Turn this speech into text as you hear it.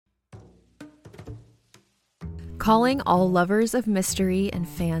Calling all lovers of mystery and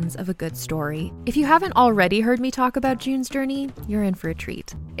fans of a good story. If you haven't already heard me talk about June's Journey, you're in for a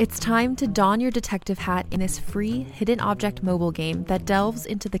treat. It's time to don your detective hat in this free hidden object mobile game that delves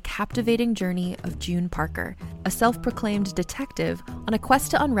into the captivating journey of June Parker, a self-proclaimed detective on a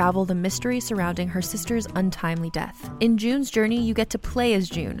quest to unravel the mystery surrounding her sister's untimely death. In June's Journey, you get to play as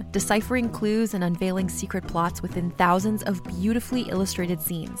June, deciphering clues and unveiling secret plots within thousands of beautifully illustrated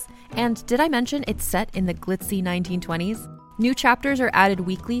scenes. And did I mention it's set in the glitzy 1920s? New chapters are added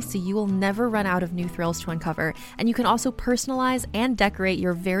weekly, so you will never run out of new thrills to uncover, and you can also personalize and decorate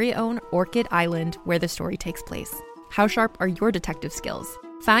your very own Orchid Island where the story takes place. How sharp are your detective skills?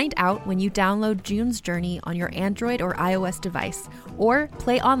 Find out when you download June's Journey on your Android or iOS device, or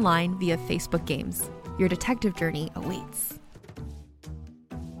play online via Facebook Games. Your detective journey awaits.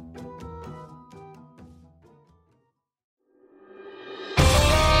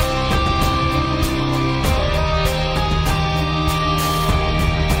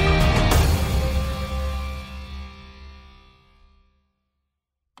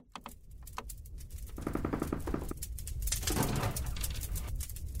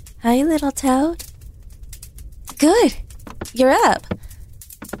 Hey, little toad. Good. You're up.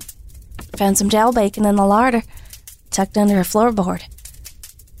 Found some jowl bacon in the larder, tucked under a floorboard.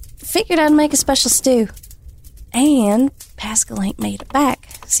 Figured I'd make a special stew. And Pascal ain't made it back,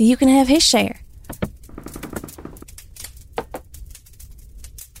 so you can have his share.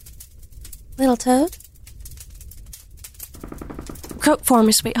 Little toad? Croak for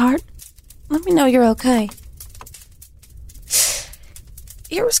me, sweetheart. Let me know you're okay.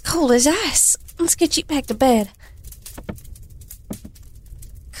 You're as cold as ice. Let's get you back to bed.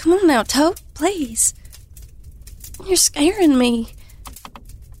 Come on now, Toad, please. You're scaring me.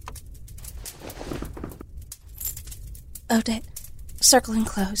 Odette, circle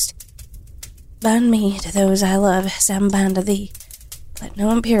enclosed. Bind me to those I love as I'm bound to thee. Let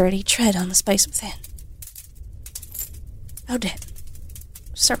no impurity tread on the space within. Odette,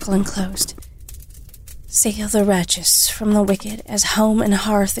 circle enclosed. Seal the righteous from the wicked as home and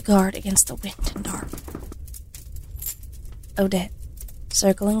hearth guard against the wind and dark. Odette,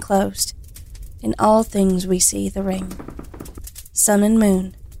 circle enclosed. In all things we see the ring. Sun and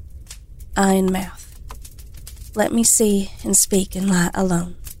moon, eye and mouth. Let me see and speak and lie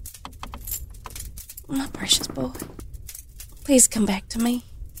alone. My precious boy, please come back to me.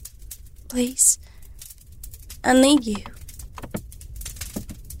 Please. I need you.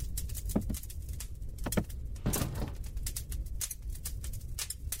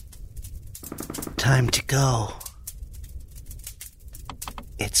 Time to go.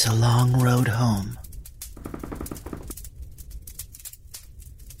 It's a long road home.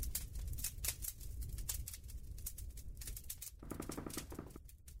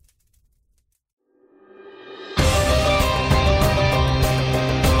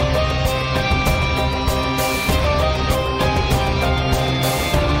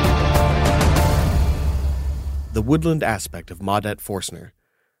 The woodland aspect of Maudette Forstner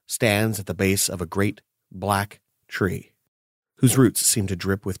stands at the base of a great black tree, whose roots seem to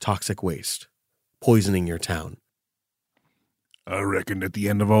drip with toxic waste, poisoning your town. I reckon at the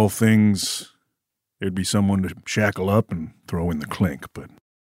end of all things, there'd be someone to shackle up and throw in the clink, but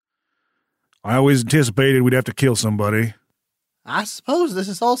I always anticipated we'd have to kill somebody. I suppose this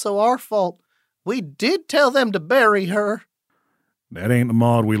is also our fault. We did tell them to bury her. That ain't the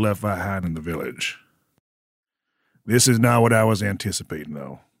Maud we left behind in the village. This is not what I was anticipating,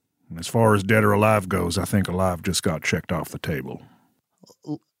 though. As far as dead or alive goes, I think alive just got checked off the table.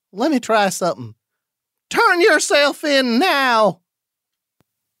 Let me try something. Turn yourself in now!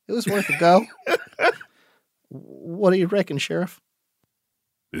 It was worth a go. What do you reckon, Sheriff?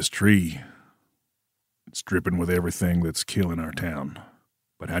 This tree, it's dripping with everything that's killing our town.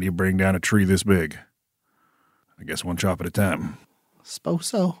 But how do you bring down a tree this big? I guess one chop at a time. Suppose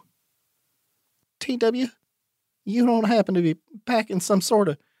so. TW, you don't happen to be packing some sort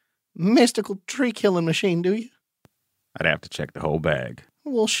of mystical tree-killing machine, do you? I'd have to check the whole bag.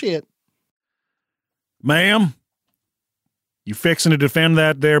 Well, shit. Ma'am, you fixing to defend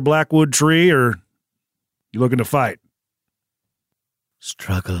that there Blackwood tree, or you looking to fight?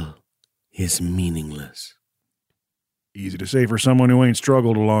 Struggle is meaningless. Easy to say for someone who ain't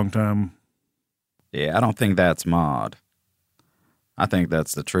struggled a long time. Yeah, I don't think that's Maud. I think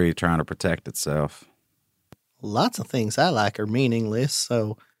that's the tree trying to protect itself. Lots of things I like are meaningless,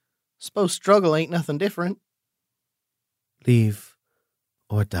 so suppose struggle ain't nothing different. Leave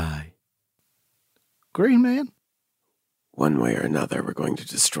or die. Green Man? One way or another, we're going to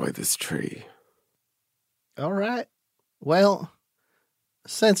destroy this tree. All right. Well,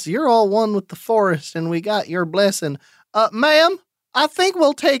 since you're all one with the forest and we got your blessing, ma'am, I think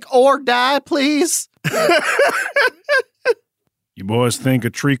we'll take or die, please. You boys think a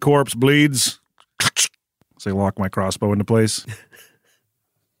tree corpse bleeds? So I lock my crossbow into place.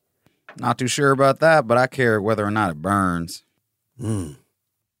 Not too sure about that, but I care whether or not it burns. And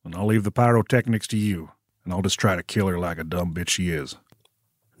I'll leave the pyrotechnics to you, and I'll just try to kill her like a dumb bitch she is.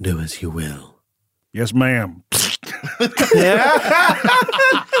 Do as you will. Yes, ma'am. Is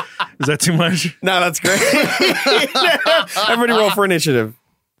that too much? No, that's great. Everybody roll for initiative.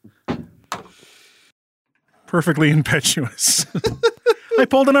 Perfectly impetuous. I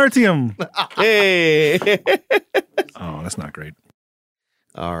pulled an Artium. Hey. Oh, that's not great.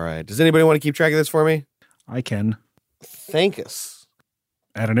 All right. Does anybody want to keep track of this for me? I can. Thank us.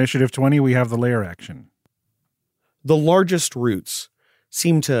 At initiative 20, we have the lair action. The largest roots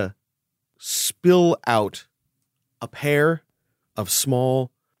seem to spill out a pair of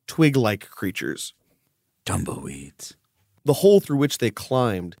small twig-like creatures. Tumbleweeds. The hole through which they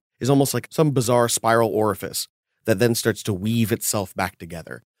climbed is almost like some bizarre spiral orifice that then starts to weave itself back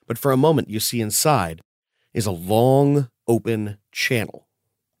together. But for a moment, you see inside is a long, open channel.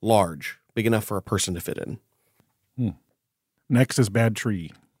 Large, big enough for a person to fit in. Next is Bad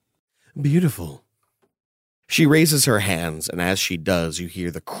Tree. Beautiful. She raises her hands, and as she does, you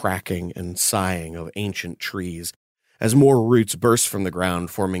hear the cracking and sighing of ancient trees as more roots burst from the ground,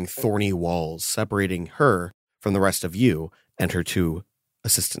 forming thorny walls, separating her from the rest of you and her two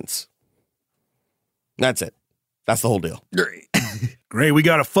assistants. That's it. That's the whole deal. Great, we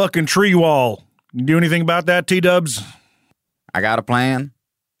got a fucking tree wall. You do anything about that, T-dubs? I got a plan.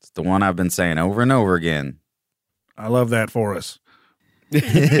 It's the one I've been saying over and over again. I love that for us. Next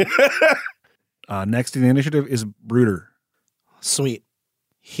in the initiative is Brooder. Sweet.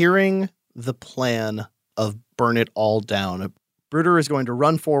 Hearing the plan of burn it all down, Brooder is going to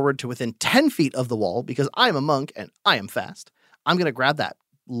run forward to within 10 feet of the wall because I'm a monk and I am fast. I'm going to grab that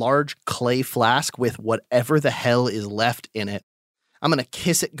large clay flask with whatever the hell is left in it. I'm going to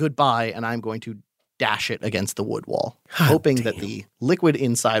kiss it goodbye and I'm going to dash it against the wood wall, hoping that the liquid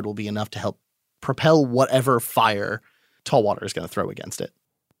inside will be enough to help propel whatever fire Tallwater is going to throw against it.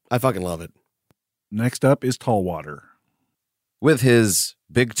 I fucking love it. Next up is Tallwater. With his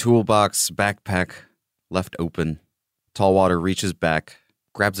big toolbox backpack left open, Tallwater reaches back,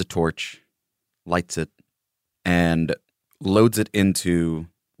 grabs a torch, lights it, and loads it into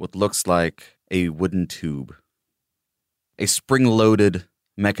what looks like a wooden tube. A spring-loaded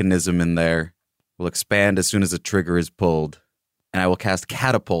mechanism in there will expand as soon as the trigger is pulled, and I will cast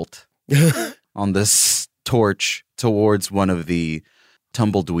Catapult on this torch towards one of the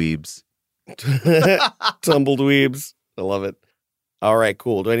tumbledweebs. Tumbledweebs. I love it. All right,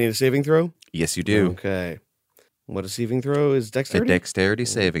 cool. Do I need a saving throw? Yes, you do. Okay. What a saving throw is A dexterity? dexterity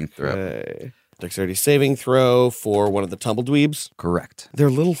saving throw. Okay. Dexterity saving throw for one of the tumbledweebs. Correct. They're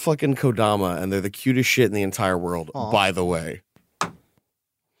little fucking Kodama, and they're the cutest shit in the entire world, Aw. by the way.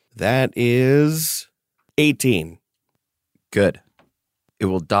 That is 18. Good. It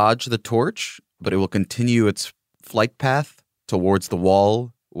will dodge the torch, but it will continue its flight path towards the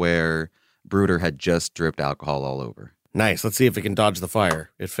wall where Brooder had just dripped alcohol all over. Nice. Let's see if it can dodge the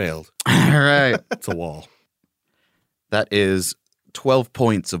fire. It failed. All right. It's a wall. That is 12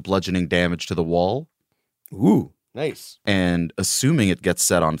 points of bludgeoning damage to the wall. Ooh, nice. And assuming it gets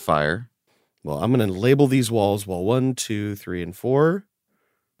set on fire. Well, I'm going to label these walls. Well, 1, 2, 3, and 4.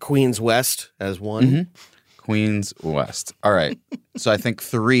 Queen's West as 1. Mhm. Queen's West. All right. So I think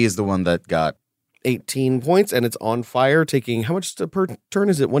 3 is the one that got 18 points, and it's on fire, taking how much per turn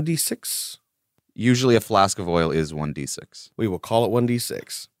is it? 1d6? Usually a flask of oil is 1d6. We will call it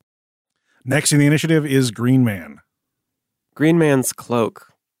 1d6. Next in the initiative is Green Man. Green Man's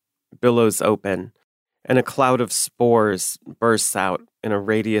cloak billows open, and a cloud of spores bursts out in a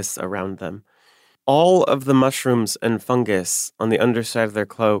radius around them. All of the mushrooms and fungus on the underside of their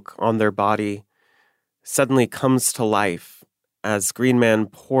cloak, on their body, suddenly comes to life as Green Man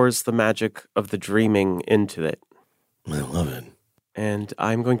pours the magic of the dreaming into it. I love it. And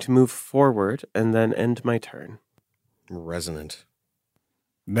I'm going to move forward and then end my turn. Resonant.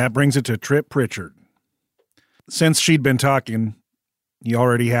 And that brings it to Trip Pritchard. Since she'd been talking, he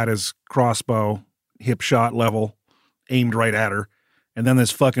already had his crossbow, hip shot level, aimed right at her. And then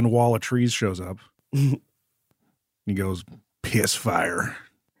this fucking wall of trees shows up. He goes, piss fire.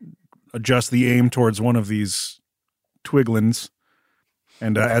 Adjusts the aim towards one of these twiglins.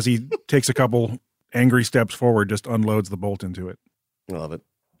 And as he takes a couple angry steps forward, just unloads the bolt into it. I love it.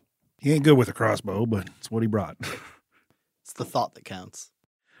 He ain't good with a crossbow, but it's what he brought. It's the thought that counts.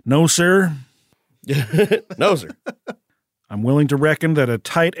 No, sir. No, sir. I'm willing to reckon that a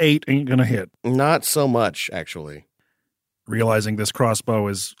tight 8 ain't gonna hit. Not so much, actually. Realizing this crossbow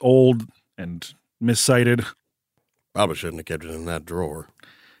is old and missighted, Probably shouldn't have kept it in that drawer.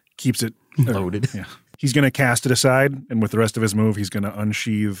 keeps it Loaded. Yeah. He's going to cast it aside, and with the rest of his move, he's going to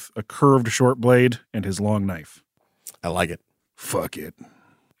unsheathe a curved short blade and his long knife. I like it. Fuck it.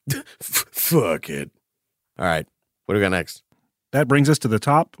 Fuck it. All right. What do we got next? That brings us to the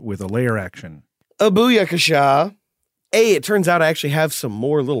top with a layer action. A booyakasha. Hey, it turns out I actually have some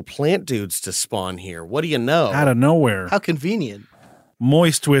more little plant dudes to spawn here. What do you know? Out of nowhere, How convenient.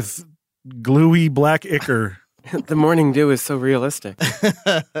 moist with gluey black ichor. The morning dew is so realistic.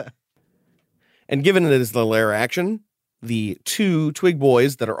 And given it is the lair action, the 2 twig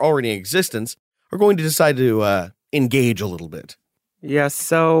boys that are already in existence are going to decide to engage a little bit. Yeah,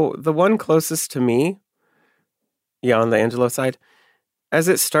 so the one closest to me, on the Angelo side, as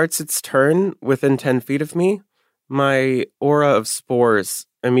it starts its turn within 10 feet of me, my aura of spores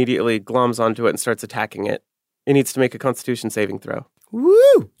immediately gloms onto it and starts attacking it. It needs to make a Constitution saving throw.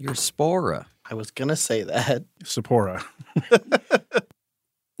 Woo! Your Spora. I was going to say that. Sephora.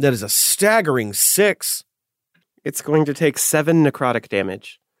 That is a staggering 6. It's going to take 7 necrotic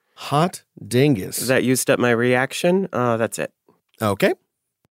damage. Hot dingus. That used up my reaction. That's it. Okay.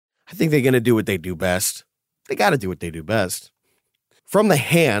 I think they're going to do what they do best. They got to do what they do best. From the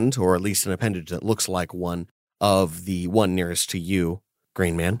hand, or at least an appendage that looks like one of the one nearest to you,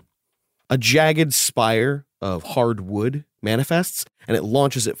 Grain Man, a jagged spire of hard wood manifests, and it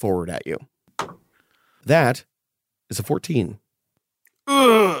launches it forward at you. That is a 14.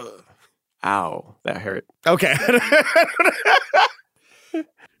 Ugh. Ow, that hurt. Okay.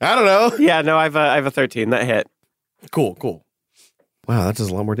 I don't know. Yeah, no, I have a 13. That hit. Cool. Wow, that does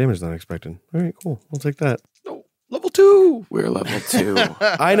a lot more damage than I expected. All right, cool. I'll take that. Oh, level 2. We're level 2.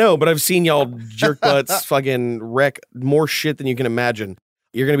 I know, but I've seen y'all jerk butts fucking wreck more shit than you can imagine.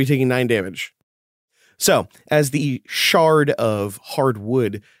 You're going to be taking 9 damage. So, as the shard of hard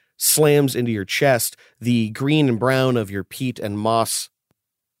wood slams into your chest, the green and brown of your peat and moss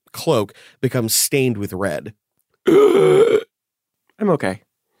cloak becomes stained with red. I'm okay.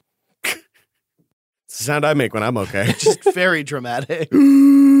 It's the sound I make when I'm okay. Just very dramatic.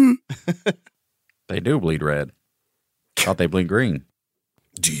 They do bleed red. Thought they bleed green.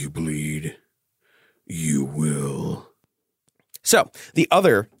 Do you bleed? You will. So, the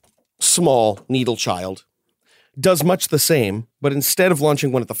other small needle child does much the same, but instead of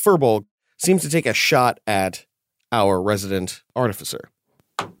launching one at the furball, seems to take a shot at our resident artificer.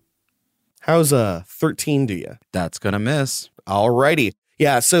 How's 13 do you? That's gonna miss. Alrighty.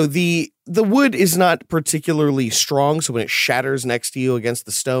 Yeah, so the wood is not particularly strong, so when it shatters next to you against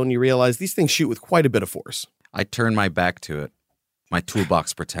the stone, you realize these things shoot with quite a bit of force. I turn my back to it. My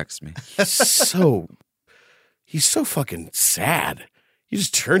toolbox protects me. He's so fucking sad. You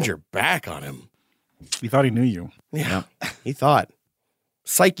just turned your back on him. He thought he knew you. Yeah, he thought.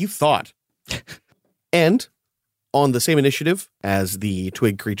 Psych, you thought. And on the same initiative as the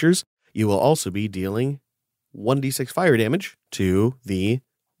twig creatures, you will also be dealing 1d6 fire damage to the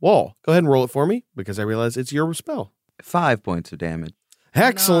wall. Go ahead and roll it for me, because I realize it's your spell. 5 points of damage.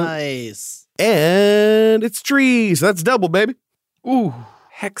 Excellent. Nice. And it's trees. So that's double, baby. Ooh,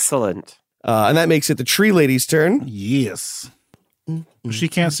 excellent. And that makes it the tree lady's turn. Yes. She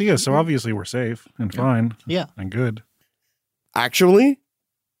can't see us, so obviously we're safe and fine. Yeah. And good. Actually,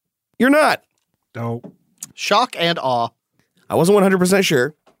 you're not. Oh. Shock and awe. I wasn't 100%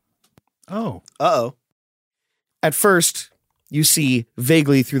 sure. Oh. Uh-oh. At first, you see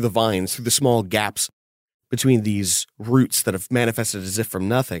vaguely through the vines, through the small gaps between these roots that have manifested as if from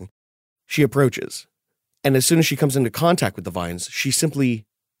nothing, she approaches. And as soon as she comes into contact with the vines, she simply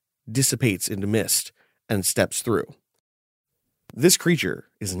dissipates into mist and steps through. This creature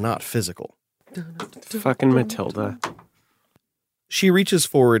is not physical. Fucking Matilda. She reaches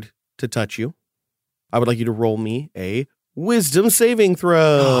forward to touch you. I would like you to roll me a wisdom saving throw.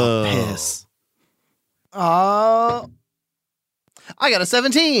 Oh, piss. I got a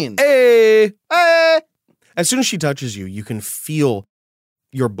 17. Hey! Hey! As soon as she touches you, you can feel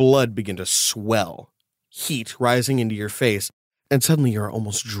your blood begin to swell, heat rising into your face, and suddenly you're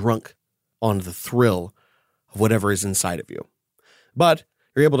almost drunk on the thrill of whatever is inside of you. But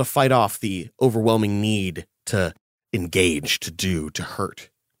you're able to fight off the overwhelming need to engage, to do, to hurt.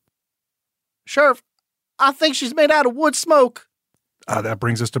 Sheriff, I think she's made out of wood smoke. That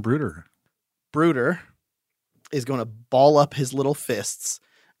brings us to Brooder. Brooder is going to ball up his little fists,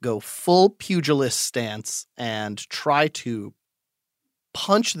 go full pugilist stance, and try to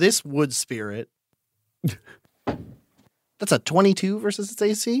punch this wood spirit. That's a 22 versus its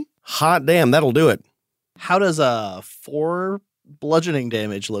AC? Hot damn, that'll do it. How does a 4 bludgeoning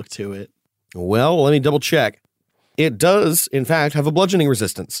damage look to it? Well, let me double check. It does, in fact, have a bludgeoning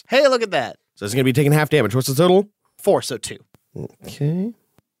resistance. Hey, look at that. So it's going to be taking half damage. What's the total? 4, so 2. Okay. And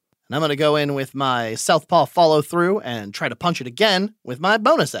I'm going to go in with my Southpaw follow through and try to punch it again with my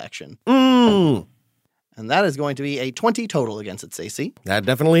bonus action. Mm. And that is going to be a 20 total against its AC. That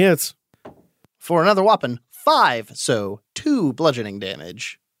definitely hits. For another whopping 5, so 2 bludgeoning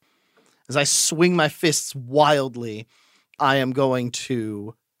damage. As I swing my fists wildly, I am going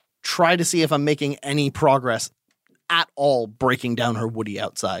to try to see if I'm making any progress at all breaking down her woody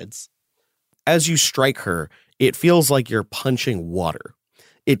outsides. As you strike her, it feels like you're punching water.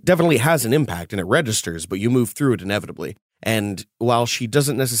 It definitely has an impact and it registers, but you move through it inevitably. And while she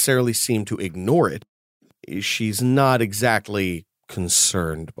doesn't necessarily seem to ignore it, she's not exactly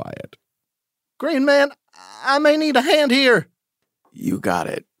concerned by it. Green Man, I may need a hand here. You got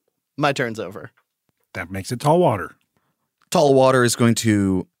it. My turn's over. That makes it tall water. Tall Water is going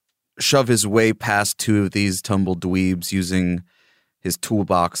to shove his way past 2 of these tumbled dweebs using his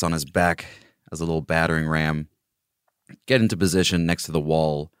toolbox on his back as a little battering ram. Get into position next to the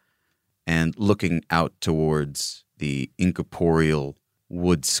wall and looking out towards the incorporeal,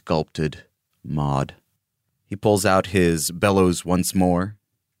 wood-sculpted Maud. He pulls out his bellows once more,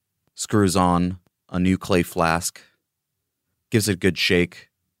 screws on a new clay flask, gives it a good shake,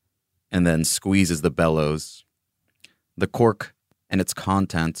 and then squeezes the bellows. The cork and its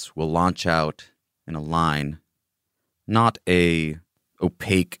contents will launch out in a line, not a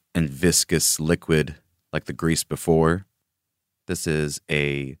opaque and viscous liquid like the grease before. This is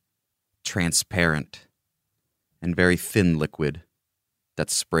a transparent and very thin liquid that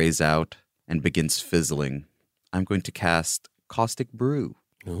sprays out and begins fizzling. I'm going to cast Caustic Brew.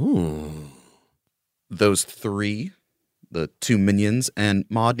 Ooh. Those 3, the 2 minions, and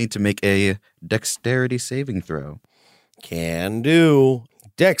Maud need to make a dexterity saving throw. Can do.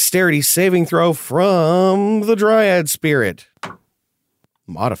 Dexterity saving throw from the Dryad Spirit.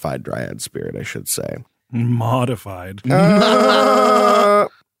 Modified Dryad Spirit, I should say. Modified. It's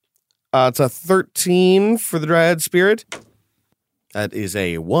a 13 for the Dryad Spirit. That is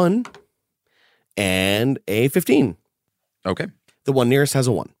a 1 and a 15. Okay. The one nearest has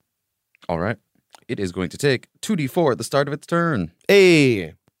a 1. All right. It is going to take 2d4 at the start of its turn.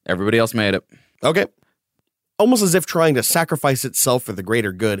 Hey. Everybody else made it. Okay. Almost as if trying to sacrifice itself for the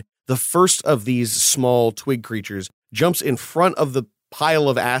greater good, the first of these small twig creatures jumps in front of the pile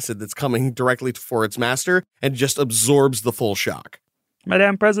of acid that's coming directly for its master and just absorbs the full shock.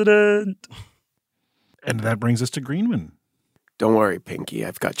 Madame President. And that brings us to Greenman. Don't worry, Pinky.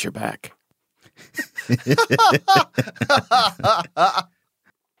 I've got your back.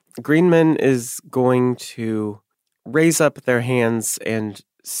 Greenman is going to raise up their hands and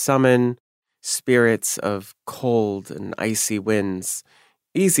summon spirits of cold and icy winds,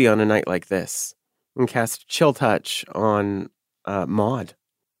 easy on a night like this, and cast Chill Touch on Maud.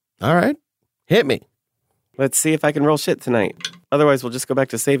 All right. Hit me. Let's see if I can roll shit tonight. Otherwise, we'll just go back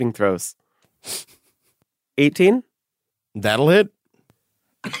to saving throws. 18? That'll hit.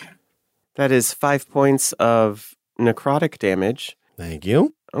 That is 5 points of necrotic damage. Thank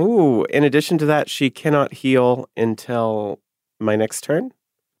you. Oh, in addition to that, she cannot heal until my next turn.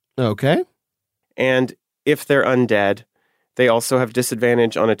 Okay. And if they're undead, they also have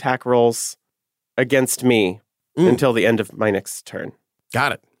disadvantage on attack rolls against me until the end of my next turn.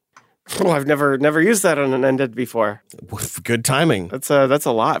 Got it. Oh, I've never used that on an undead before. Good timing. That's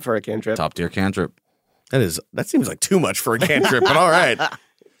a lot for a cantrip. Top tier cantrip. That seems like too much for a cantrip, but all right.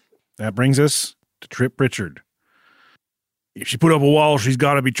 That brings us to Trip Pritchard. If she put up a wall, she's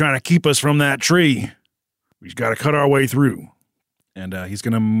got to be trying to keep us from that tree. We've got to cut our way through. And he's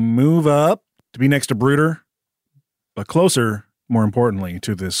going to move up to be next to Brooder, but closer, more importantly,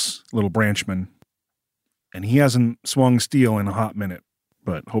 to this little branchman. And he hasn't swung steel in a hot minute,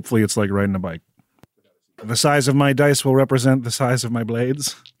 but hopefully it's like riding a bike. The size of my dice will represent the size of my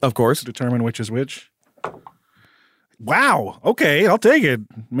blades. Of course. To determine which is which. Wow. Okay, I'll take it.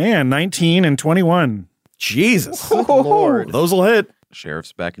 Man, 19 and 21. Jesus. Lord. Those will hit.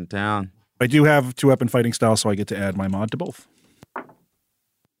 Sheriff's back in town. I do have 2-weapon fighting style, so I get to add my mod to both.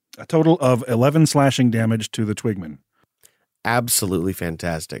 A total of 11 slashing damage to the Twigman. Absolutely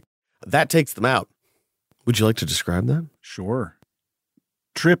fantastic. That takes them out. Would you like to describe that? Sure.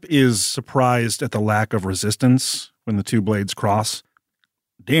 Trip is surprised at the lack of resistance when the two blades cross.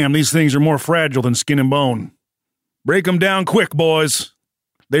 Damn, these things are more fragile than skin and bone. Break them down quick, boys.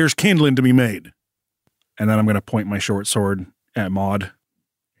 There's kindling to be made. And then I'm going to point my short sword at Maud.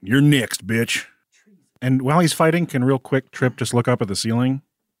 You're next, bitch. And while he's fighting, can real quick Trip just look up at the ceiling?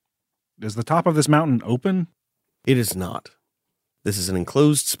 Is the top of this mountain open? It is not. This is an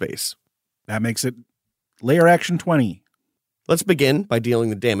enclosed space. That makes it layer action 20. Let's begin by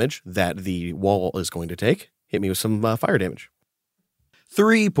dealing the damage that the wall is going to take. Hit me with some fire damage.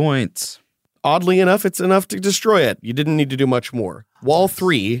 3 points. Oddly enough, it's enough to destroy it. You didn't need to do much more. Wall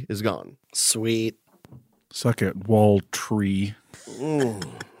 3 is gone. Sweet. Suck it, wall tree. God,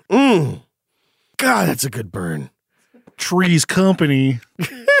 that's a good burn. Tree's company.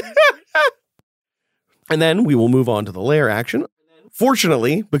 And then we will move on to the lair action.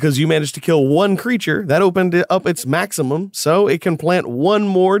 Fortunately, because you managed to kill one creature, that opened it up its maximum, so it can plant one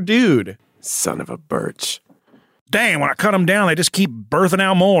more dude. Son of a birch. Dang, when I cut them down, they just keep birthing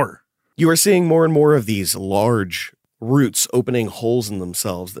out more. You are seeing more and more of these large roots opening holes in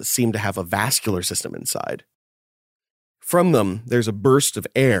themselves that seem to have a vascular system inside. From them, there's a burst of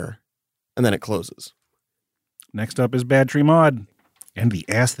air, and then it closes. Next up is Bad Tree Mod and the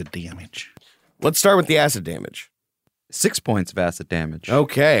acid damage. Let's start with the acid damage. 6 points of acid damage.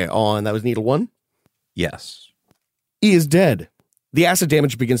 Okay, and that was Needle 1. Yes. He is dead. The acid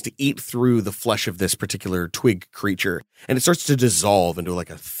damage begins to eat through the flesh of this particular twig creature, and it starts to dissolve into like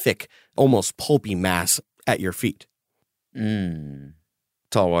a thick, almost pulpy mass at your feet.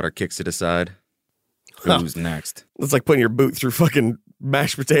 Tallwater kicks it aside. Who's next? It's like putting your boot through fucking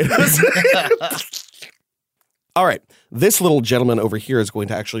mashed potatoes. All right, this little gentleman over here is going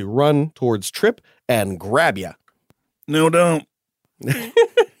to actually run towards Trip and grab you. No, don't.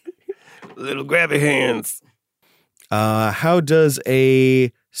 Little grabby hands. How does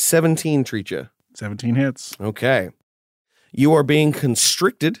a 17 treat you? 17 hits. Okay. You are being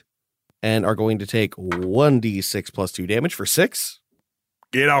constricted and are going to take 1d6 plus 2 damage for 6.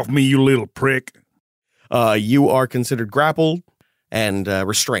 Get off me, you little prick. You are considered grappled and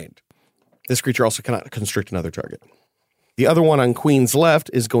restrained. This creature also cannot constrict another target. The other one on Queen's left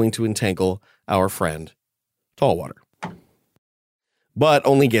is going to entangle our friend, Tallwater. But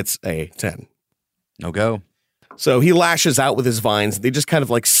only gets a 10. No go. So he lashes out with his vines. They just kind of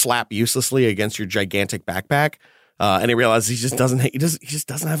like slap uselessly against your gigantic backpack. And he realizes he just doesn't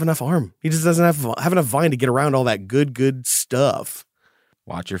have enough arm. He just doesn't have enough vine to get around all that good stuff.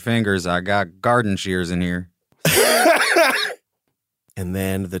 Watch your fingers. I got garden shears in here. And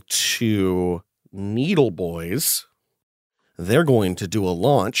then the two needle boys, they're going to do a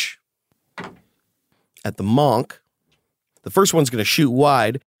launch at the monk. The first one's going to shoot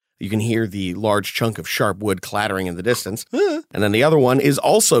wide. You can hear the large chunk of sharp wood clattering in the distance. And then the other one is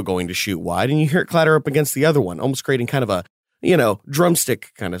also going to shoot wide, and you hear it clatter up against the other one, almost creating kind of a,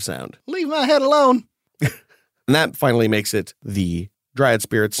 drumstick kind of sound. Leave my head alone. And that finally makes it the Dryad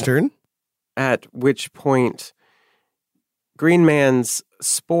Spirit's turn. At which point, Green Man's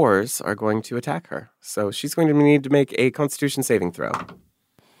spores are going to attack her. So she's going to need to make a Constitution saving throw.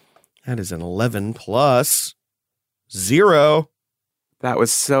 That is an 11 plus 0. That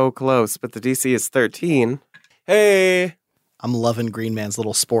was so close, but the DC is 13. Hey! I'm loving Green Man's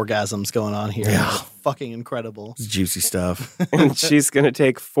little sporgasms going on here. Yeah. It's fucking incredible. It's juicy stuff. And she's going to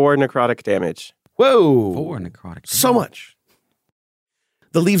take 4 necrotic damage. Whoa! 4 necrotic. So much.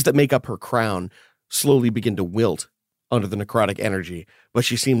 The leaves that make up her crown slowly begin to wilt under the necrotic energy, but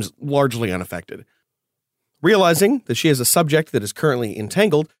she seems largely unaffected. Realizing that she has a subject that is currently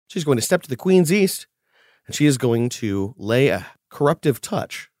entangled, she's going to step to the Queen's east, and she is going to lay a corruptive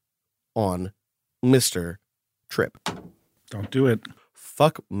touch on Mr. Trip. Don't do it.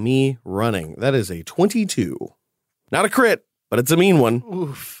 Fuck me running. That is a 22. Not a crit, but it's a mean one.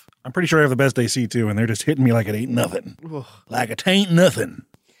 Oof. I'm pretty sure I have the best AC too, and they're just hitting me like it ain't nothing. Like it ain't nothing.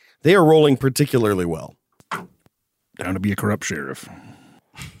 They are rolling particularly well. Down to be a corrupt sheriff.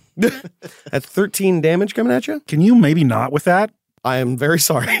 That's 13 damage coming at you? Can you maybe not with that? I am very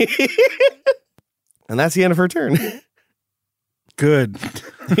sorry. And that's the end of her turn. Good.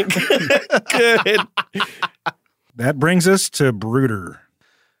 Good. That brings us to Brooder.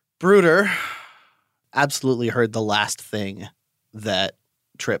 Brooder absolutely heard the last thing that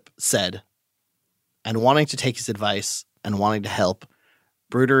Trip said. And wanting to take his advice and wanting to help,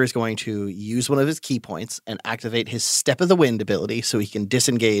 Brooder is going to use one of his key points and activate his Step of the Wind ability so he can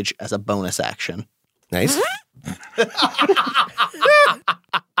disengage as a bonus action. Nice.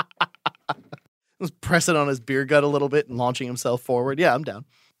 Just pressing on his beer gut a little bit and launching himself forward. Yeah, I'm down.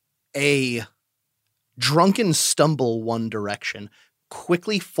 A drunken stumble one direction,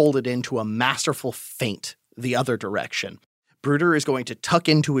 quickly folded into a masterful feint the other direction. Brooder is going to tuck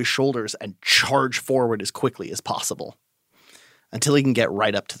into his shoulders and charge forward as quickly as possible until he can get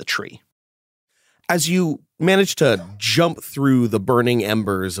right up to the tree. As you manage to jump through the burning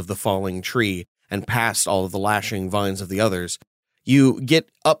embers of the falling tree and past all of the lashing vines of the others, You get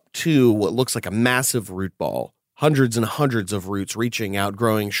up to what looks like a massive root ball. Hundreds and hundreds of roots reaching out,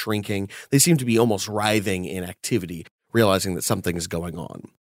 growing, shrinking. They seem to be almost writhing in activity, realizing that something is going on.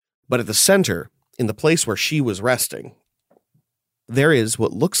 But at the center, in the place where she was resting, there is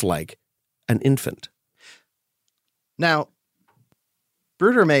what looks like an infant. Now,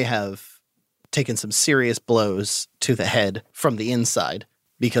 Bruder may have taken some serious blows to the head from the inside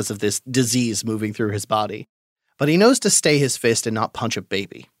because of this disease moving through his body, but he knows to stay his fist and not punch a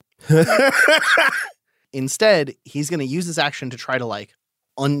baby. Instead, he's going to use his action to try to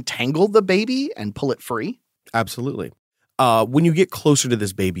untangle the baby and pull it free. Absolutely. When you get closer to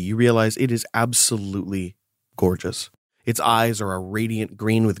this baby, you realize it is absolutely gorgeous. Its eyes are a radiant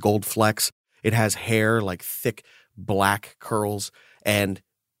green with gold flecks. It has hair like thick black curls, and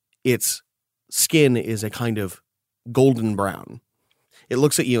its skin is a kind of golden brown. It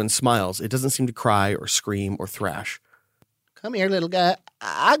looks at you and smiles. It doesn't seem to cry or scream or thrash. Come here, little guy.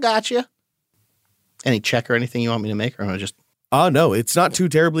 I got you. Any check or anything you want me to make, or am I just... No, it's not too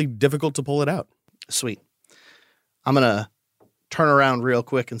terribly difficult to pull it out. Sweet. I'm going to turn around real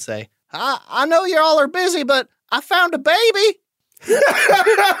quick and say, I know you all are busy, but I found a baby.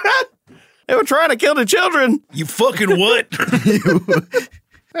 They were trying to kill the children. You fucking what?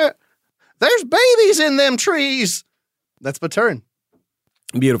 There's babies in them trees. That's my turn.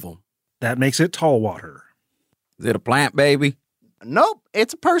 Beautiful. That makes it tall water. Is it a plant baby? Nope,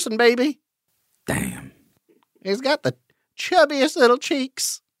 it's a person baby. Damn. He's got the chubbiest little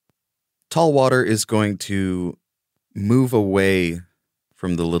cheeks. Tallwater is going to move away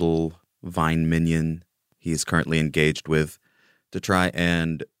from the little vine minion he's currently engaged with to try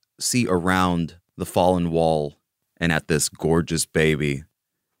and see around the fallen wall and at this gorgeous baby.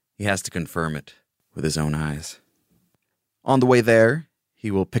 He has to confirm it with his own eyes. On the way there,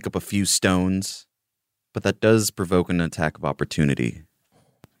 he will pick up a few stones, but that does provoke an attack of opportunity.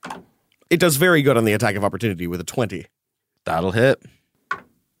 It does very good on the attack of opportunity with a 20. That'll hit.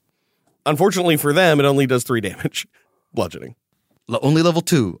 Unfortunately for them, it only does 3 damage. Bludgeoning. Only level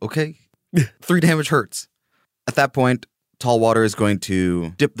 2, okay? 3 damage hurts. At that point, Tallwater is going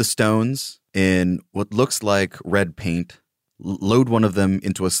to dip the stones in what looks like red paint, load one of them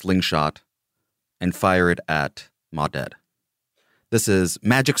into a slingshot, and fire it at Maudette. This is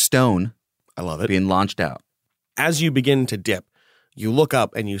magic stone. I love it. Being launched out. As you begin to dip, you look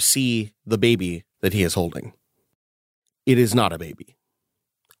up and you see the baby that he is holding. It is not a baby.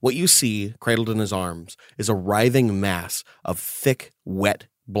 What you see, cradled in his arms, is a writhing mass of thick, wet,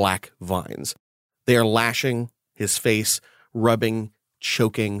 black vines. They are lashing his face, rubbing,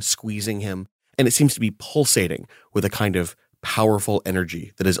 choking, squeezing him, and it seems to be pulsating with a kind of powerful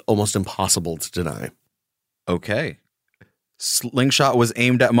energy that is almost impossible to deny. Okay. Slingshot was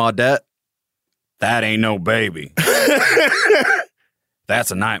aimed at Maudette. That ain't no baby.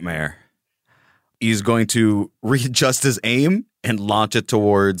 That's a nightmare. He's going to readjust his aim and launch it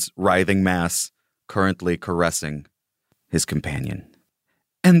towards writhing mass, currently caressing his companion.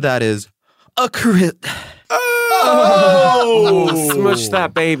 And that is a crit. Oh! Smush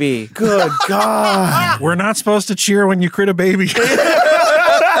that baby. Good God. We're not supposed to cheer when you crit a baby.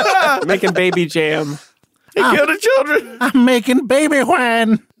 Making baby jam. He killed the children. I'm making baby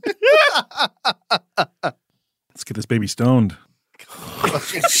wine. Let's get this baby stoned.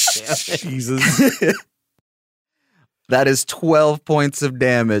 Jesus. That is 12 points of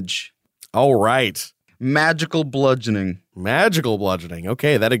damage. All right. Magical bludgeoning. Magical bludgeoning.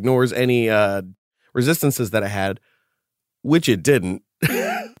 Okay, that ignores any resistances that it had, which it didn't.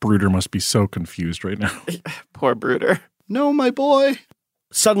 Bruder must be so confused right now. Poor Bruder. No, my boy.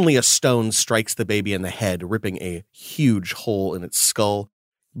 Suddenly, a stone strikes the baby in the head, ripping a huge hole in its skull.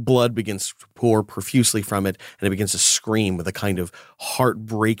 Blood begins to pour profusely from it, and it begins to scream with a kind of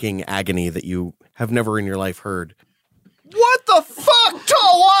heartbreaking agony that you have never in your life heard. What the fuck,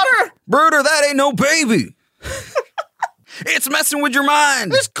 Tallwater? Bruder, that ain't no baby. It's messing with your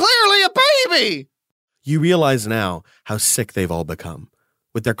mind. It's clearly a baby. You realize now how sick they've all become.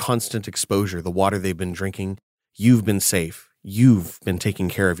 With their constant exposure, the water they've been drinking, you've been safe. You've been taking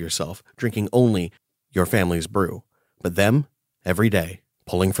care of yourself, drinking only your family's brew. But them, every day,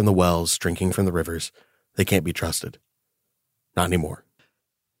 pulling from the wells, drinking from the rivers, they can't be trusted. Not anymore.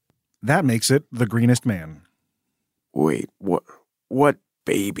 That makes it the greenest man. Wait, what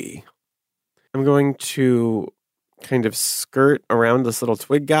baby? I'm going to kind of skirt around this little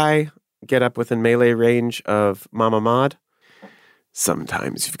twig guy, get up within melee range of Mama Maud.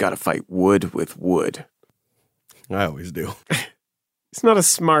 Sometimes you've got to fight wood with wood. I always do. He's not a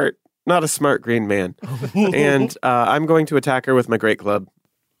smart green man. And I'm going to attack her with my great club.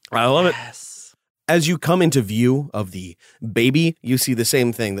 I love it. As you come into view of the baby, you see the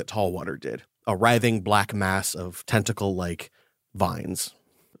same thing that Tallwater did. A writhing black mass of tentacle-like vines.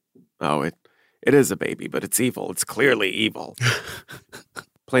 Oh, it is a baby, but it's evil. It's clearly evil.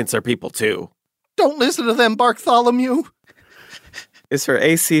 Plants are people, too. Don't listen to them, Bartholomew. Is her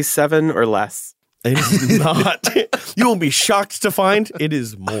AC 7 or less? It is not. You will be shocked to find it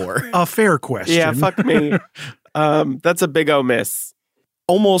is more. A fair question. Yeah, fuck me. That's a big O miss.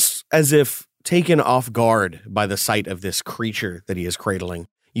 Almost as if taken off guard by the sight of this creature that he is cradling,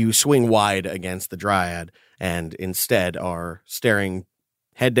 you swing wide against the Dryad and instead are staring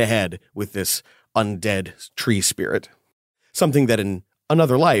head to head with this undead tree spirit. Something that in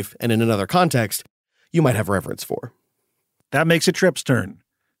another life and in another context, you might have reverence for. That makes it Trip's turn.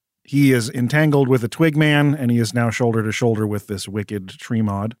 He is entangled with a twig man, and he is now shoulder to shoulder with this wicked tree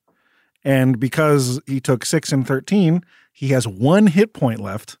mod. And because he took 6 and 13, he has 1 hit point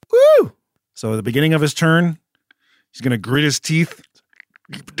left. Woo! So at the beginning of his turn, he's going to grit his teeth,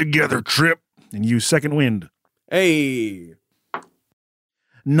 keep it together, Trip, and use second wind. Hey!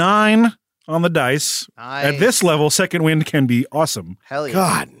 9 on the dice. Nice. At this level, second wind can be awesome. Hell yeah.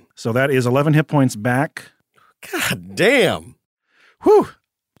 God. So that is 11 hit points back. God damn. Whew.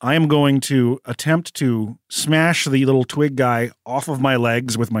 I am going to attempt to smash the little twig guy off of my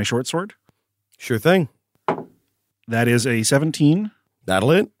legs with my short sword. Sure thing. That is a 17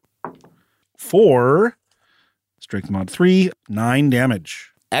 That'll hit. for strength mod 3, 9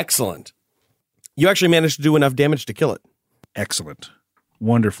 damage. Excellent. You actually managed to do enough damage to kill it. Excellent.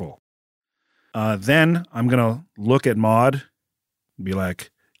 Wonderful. Then I'm going to look at Maud and be like,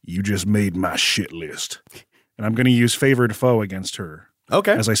 you just made my shit list. And I'm going to use favored foe against her.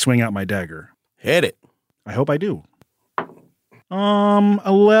 Okay. As I swing out my dagger. Hit it. I hope I do.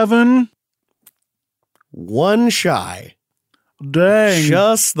 11. 1 shy. Dang.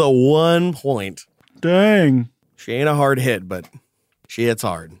 Just the 1 point. Dang. She ain't a hard hit, but she hits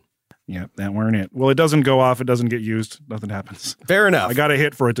hard. Yeah, that weren't it. Well, it doesn't go off. It doesn't get used. Nothing happens. Fair enough. I got a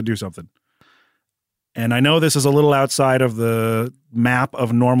hit for it to do something. And I know this is a little outside of the map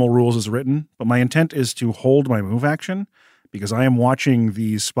of normal rules as written, but my intent is to hold my move action because I am watching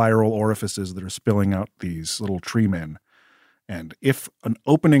these spiral orifices that are spilling out these little tree men. And if an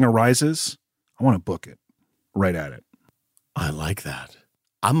opening arises, I want to book it right at it. I like that.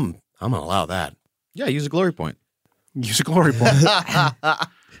 I'm going to allow that. Yeah, use a glory point. Use a glory point.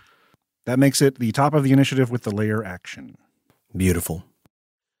 That makes it the top of the initiative with the layer action. Beautiful.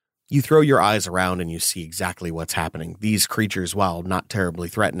 You throw your eyes around and you see exactly what's happening. These creatures, while not terribly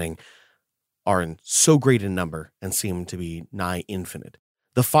threatening, are in so great in number and seem to be nigh infinite.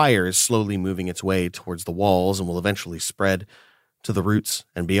 The fire is slowly moving its way towards the walls and will eventually spread to the roots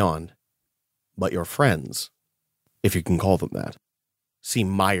and beyond. But your friends, if you can call them that, seem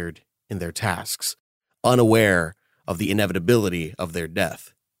mired in their tasks, unaware of the inevitability of their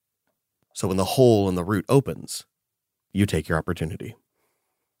death. So when the hole in the root opens, you take your opportunity.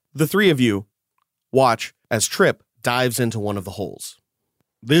 The 3 of you watch as Trip dives into one of the holes.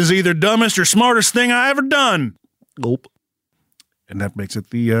 This is either dumbest or smartest thing I ever done. Gulp. And that makes it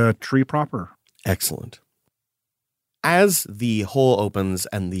the tree proper. Excellent. As the hole opens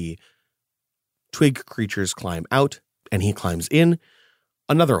and the twig creatures climb out and he climbs in,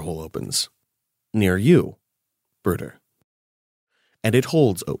 another hole opens near you, Bruder. And it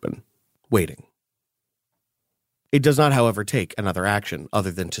holds open, waiting. It does not, however, take another action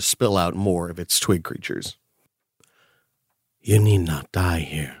other than to spill out more of its twig creatures. You need not die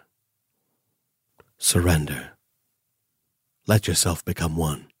here. Surrender. Let yourself become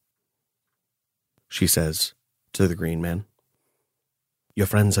one, she says to the green man. Your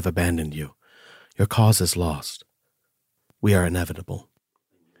friends have abandoned you. Your cause is lost. We are inevitable.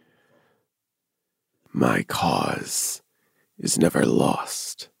 My cause is never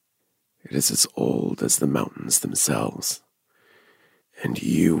lost. It is as old as the mountains themselves. And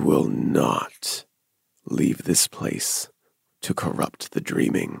you will not leave this place to corrupt the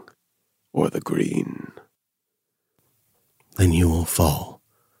dreaming or the green. Then you will fall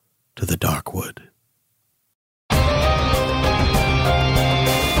to the dark wood.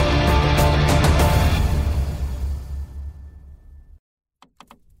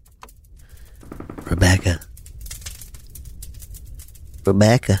 Rebecca.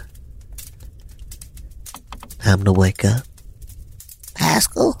 Time to wake up.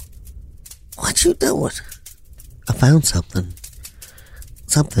 Pascal, what you doing? I found something.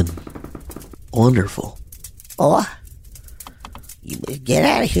 Something wonderful. Oh, you better get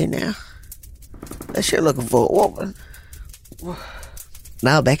out of here now. Unless you're looking for a woman.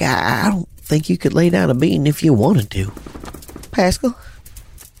 Now, Becca, I don't think you could lay down a bean if you wanted to. Pascal,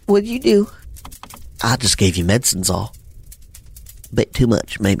 what'd you do? I just gave you medicines all. Bit too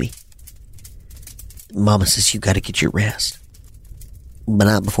much, maybe. Mama says you gotta get your rest. But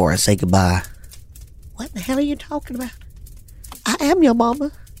not before I say goodbye. What the hell are you talking about? I am your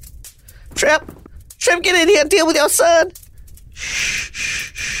mama. Trip, get in here and deal with your son.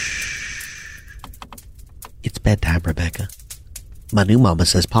 Shh. It's bedtime, Rebecca. My new mama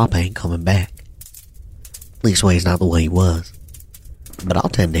says Papa ain't coming back. Leastways not the way he was. But I'll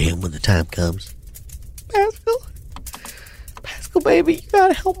tend to him when the time comes. Pascal, baby, you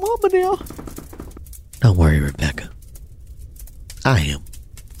gotta help Mama now. Don't worry, Rebecca. I am.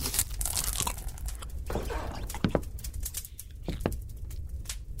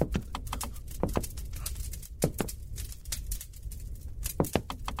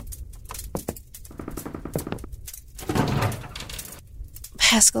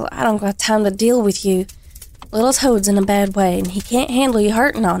 Pascal, I don't got time to deal with you. Little Toad's in a bad way, and he can't handle you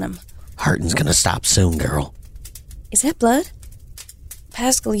hurting on him. Hurting's gonna stop soon, girl. Is that blood?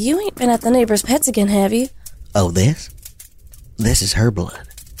 Pascal, you ain't been at the neighbor's pets again, have you? Oh, this? This is her blood.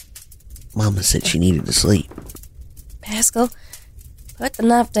 Mama said she needed to sleep. Pascal, put the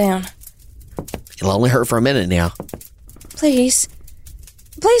knife down. It'll only hurt for a minute now. Please.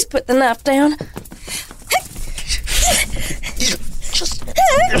 Please put the knife down.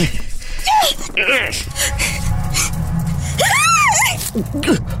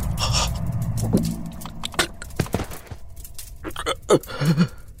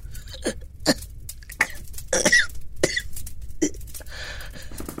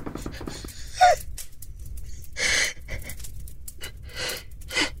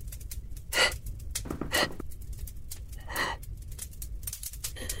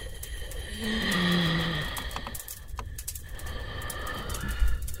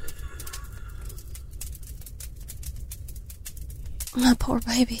 My poor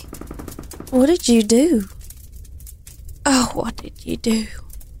baby. What did you do? Oh, what did you do?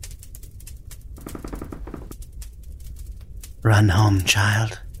 Run home,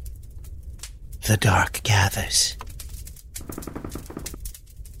 child. The dark gathers.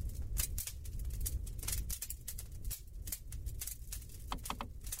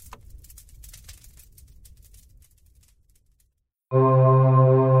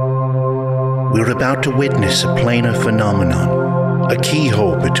 We're about to witness a planar phenomenon, a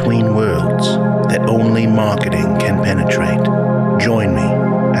keyhole between worlds that only marketing can penetrate. Join me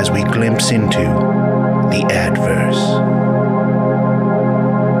as we glimpse into the Adverse.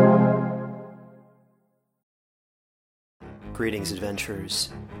 Greetings, adventurers.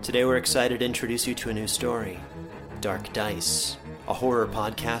 Today we're excited to introduce you to a new story, Dark Dice, a horror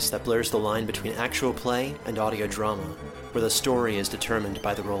podcast that blurs the line between actual play and audio drama, where the story is determined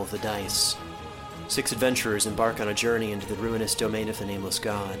by the roll of the dice. 6 adventurers embark on a journey into the ruinous domain of the Nameless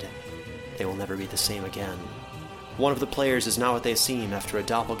God. They will never be the same again. One of the players is not what they seem after a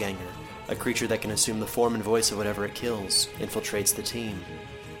doppelganger, a creature that can assume the form and voice of whatever it kills, infiltrates the team.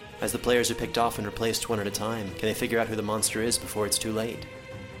 As the players are picked off and replaced one at a time, can they figure out who the monster is before it's too late?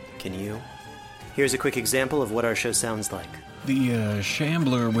 Can you? Here's a quick example of what our show sounds like. The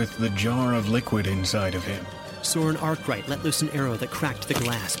shambler with the jar of liquid inside of him. Soren Arkwright let loose an arrow that cracked the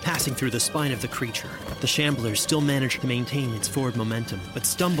glass, passing through the spine of the creature. The shambler still managed to maintain its forward momentum, but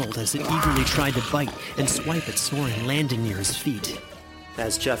stumbled as it eagerly tried to bite and swipe at Soren, landing near his feet.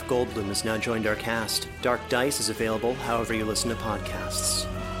 As Jeff Goldblum has now joined our cast, Dark Dice is available however you listen to podcasts.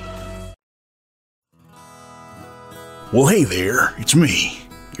 Well, hey there, it's me,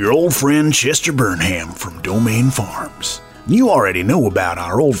 your old friend Chester Burnham from Domain Farms. You already know about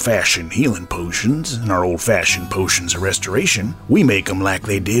our old-fashioned healing potions and our old-fashioned potions of restoration. We make them like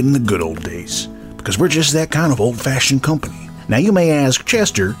they did in the good old days, because we're just that kind of old-fashioned company. Now you may ask,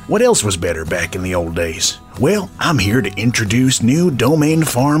 Chester, what else was better back in the old days? Well, I'm here to introduce new Domain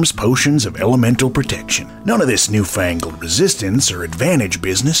Farms potions of elemental protection. None of this newfangled resistance or advantage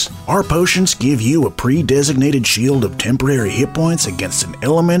business. Our potions give you a pre-designated shield of temporary hit points against an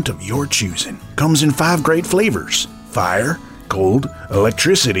element of your choosing. Comes in 5 great flavors: fire, cold,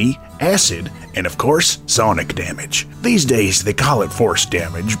 electricity, acid, and of course, sonic damage. These days they call it force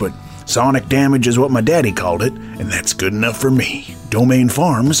damage, but sonic damage is what my daddy called it, and that's good enough for me. Domain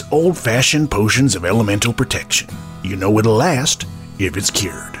Farms old-fashioned potions of elemental protection. You know it'll last if it's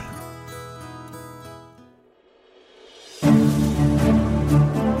cured.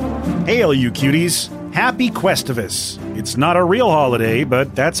 Hail, you cuties! Happy Questivus! It's not a real holiday,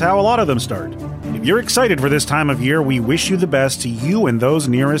 but that's how a lot of them start. If you're excited for this time of year, we wish you the best to you and those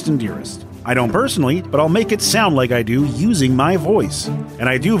nearest and dearest. I don't personally, but I'll make it sound like I do using my voice. And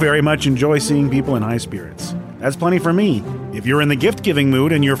I do very much enjoy seeing people in high spirits. That's plenty for me. If you're in the gift-giving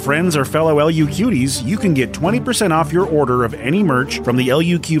mood and your friends are fellow LU cuties, you can get 20% off your order of any merch from the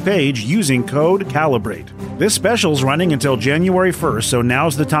LUQ page using code CALIBRATE. This special's running until January 1st, so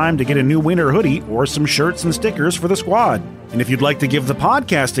now's the time to get a new winter hoodie or some shirts and stickers for the squad. And if you'd like to give the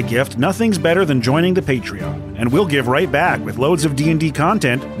podcast a gift, nothing's better than joining the Patreon. And we'll give right back with loads of D&D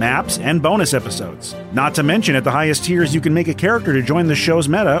content, maps, and bonus episodes. Not to mention, at the highest tiers, you can make a character to join the show's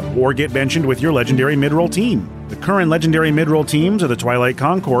meta or get mentioned with your legendary midroll team. The current legendary midroll teams are the Twilight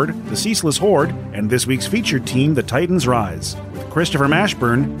Concord, the Ceaseless Horde, and this week's featured team, the Titans Rise, with Christopher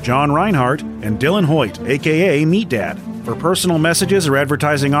Mashburn, John Reinhardt, and Dylan Hoyt, aka Meat Dad. For personal messages or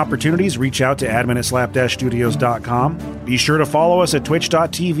advertising opportunities, reach out to admin at slapdashstudios.com. Be sure to follow us at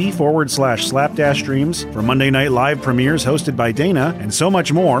twitch.tv/slapdash streams for Monday Night Live premieres hosted by Dana, and so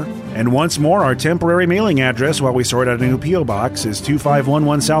much more. And once more, our temporary mailing address while we sort out a new P.O. Box is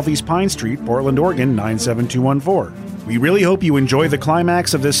 2511 Southeast Pine Street, Portland, Oregon, 97214. We really hope you enjoy the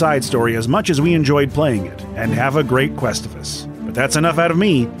climax of this side story as much as we enjoyed playing it, and have a great Questivus. But that's enough out of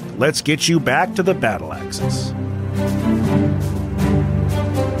me. Let's get you back to the battle axis.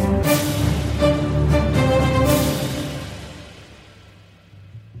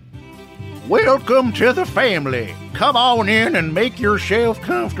 Welcome to the family. Come on in and make yourself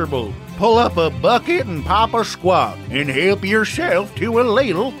comfortable. Pull up a bucket and pop a squat, and help yourself to a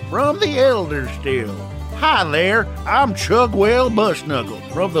ladle from the elder still. Hi there, I'm Chugwell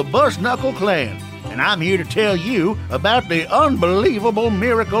Bustknuckle from the Bustknuckle Clan, and I'm here to tell you about the unbelievable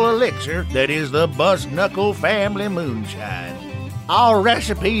miracle elixir that is the Bustknuckle Family Moonshine. Our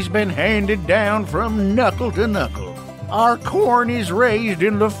recipe's been handed down from knuckle to knuckle. Our corn is raised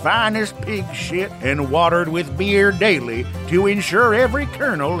in the finest pig shit and watered with beer daily to ensure every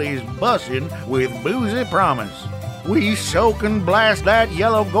kernel is bussin' with boozy promise. We soak and blast that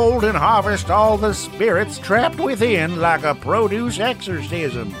yellow gold and harvest all the spirits trapped within like a produce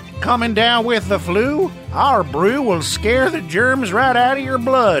exorcism. Coming down with the flu, our brew will scare the germs right out of your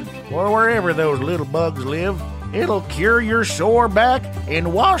blood or wherever those little bugs live. It'll cure your sore back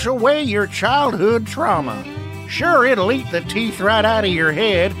and wash away your childhood trauma. Sure, it'll eat the teeth right out of your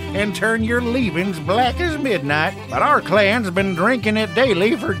head and turn your leavings black as midnight, but our clan's been drinking it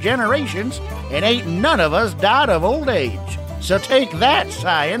daily for generations, and ain't none of us died of old age. So take that,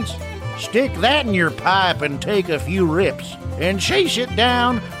 science. Stick that in your pipe and take a few rips, and chase it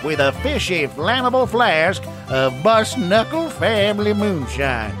down with a fishy, flammable flask of Bustknuckle Family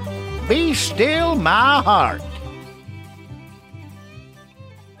Moonshine. Be still, my heart.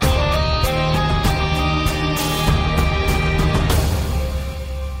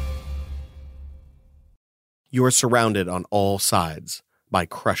 You are surrounded on all sides by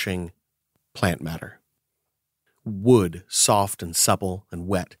crushing plant matter. Wood, soft and supple and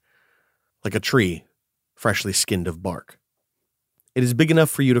wet, like a tree freshly skinned of bark. It is big enough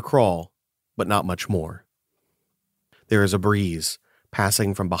for you to crawl, but not much more. There is a breeze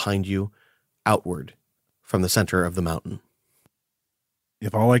passing from behind you outward from the center of the mountain.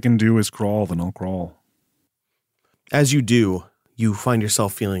 If all I can do is crawl, then I'll crawl. As you do, you find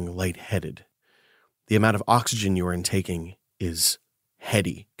yourself feeling lightheaded. The amount of oxygen you are intaking is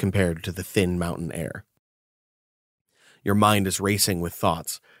heady compared to the thin mountain air. Your mind is racing with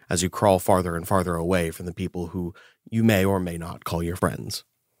thoughts as you crawl farther and farther away from the people who you may or may not call your friends.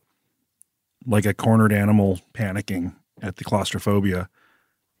 Like a cornered animal panicking at the claustrophobia,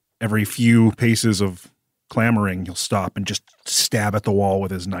 every few paces of clamoring, he'll stop and just stab at the wall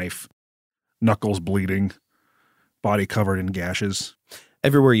with his knife. Knuckles bleeding, body covered in gashes.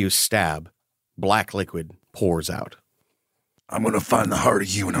 Everywhere you stab, black liquid pours out. I'm going to find the heart of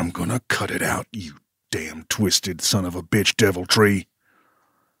you and I'm going to cut it out, you damn twisted son of a bitch devil tree.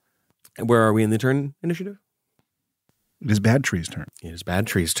 And where are we in the turn initiative? It is Bad Tree's turn. It is Bad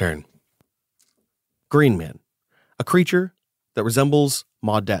Tree's turn. Green Man, a creature that resembles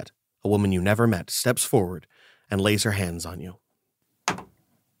Maudette, a woman you never met, steps forward and lays her hands on you. How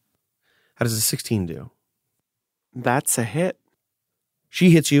does a 16 do? That's a hit. She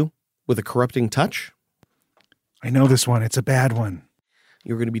hits you with a corrupting touch. I know this one. It's a bad one.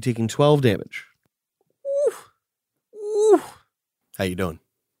 You're going to be taking 12 damage. Ooh. Ooh. How you doing?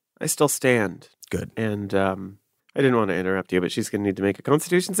 I still stand. Good. And I didn't want to interrupt you, but she's going to need to make a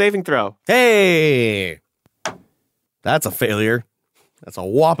Constitution saving throw. Hey! That's a failure. That's a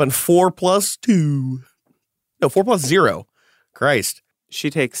whopping 4 plus 2. No, 4 plus 0. Christ. She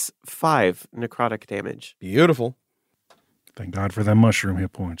takes 5 necrotic damage. Beautiful. Thank God for them mushroom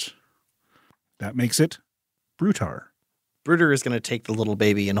hit points. That makes it Brutar. Bruder is going to take the little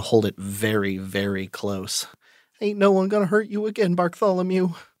baby and hold it very, very close. Ain't no one going to hurt you again, Bartholomew.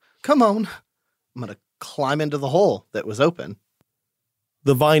 Come on. I'm going to climb into the hole that was open.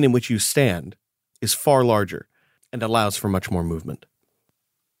 The vine in which you stand is far larger and allows for much more movement.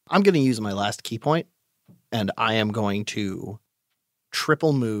 I'm going to use my last key point, and I am going to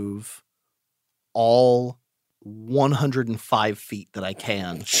triple move all 105 feet that I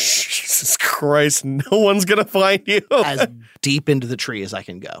can. Jesus Christ, no one's going to find you. As deep into the tree as I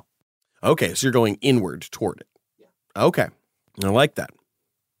can go. Okay, so you're going inward toward it. Yeah. Okay, I like that.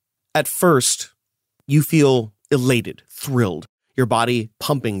 At first, you feel elated, thrilled, your body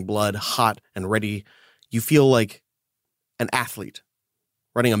pumping blood, hot and ready. You feel like an athlete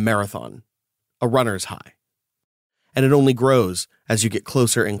running a marathon, a runner's high. And it only grows as you get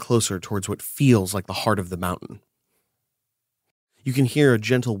closer and closer towards what feels like the heart of the mountain. You can hear a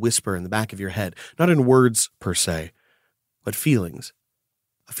gentle whisper in the back of your head, not in words per se, but feelings.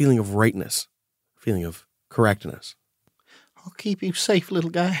 A feeling of rightness, a feeling of correctness. I'll keep you safe, little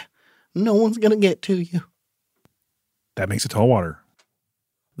guy. No one's going to get to you. That makes it Tallwater.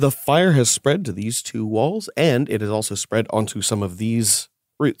 The fire has spread to these two walls, and it has also spread onto some of these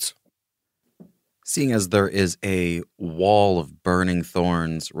roots. Seeing as there is a wall of burning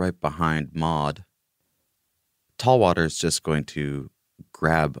thorns right behind Maud, Tallwater is just going to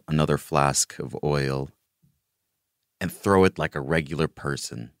grab another flask of oil and throw it like a regular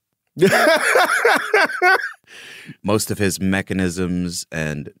person. Most of his mechanisms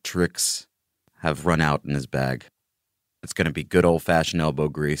and tricks have run out in his bag. It's going to be good old-fashioned elbow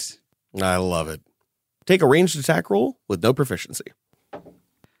grease. I love it. Take a ranged attack roll with no proficiency.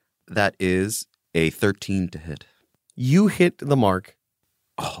 That is a 13 to hit. You hit the mark.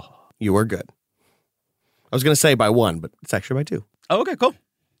 Oh, you are good. I was going to say by 1, but it's actually by 2. Oh, okay, cool.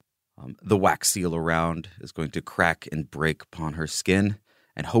 The wax seal around is going to crack and break upon her skin,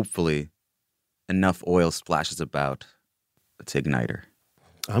 and hopefully enough oil splashes about to ignite her.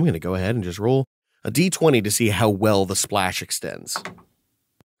 I'm going to go ahead and just roll a d20 to see how well the splash extends.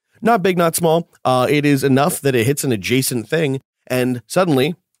 Not big, not small. It is enough that it hits an adjacent thing, and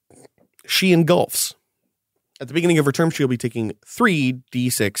suddenly she engulfs. At the beginning of her turn, she'll be taking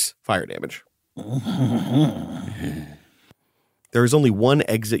 3d6 fire damage. There is only one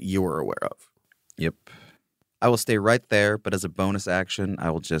exit you are aware of. Yep. I will stay right there, but as a bonus action, I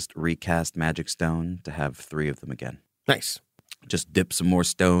will just recast Magic Stone to have 3 of them again. Nice. Just dip some more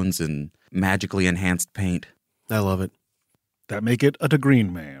stones in magically enhanced paint. I love it. That make it a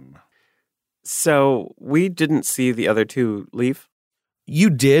green man. So we didn't see the other two leave? You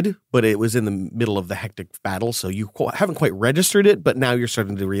did, but it was in the middle of the hectic battle, so you haven't quite registered it, but now you're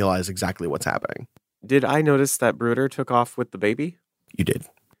starting to realize exactly what's happening. Did I notice that Bruder took off with the baby? You did.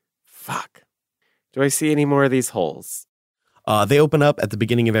 Fuck. Do I see any more of these holes? They open up at the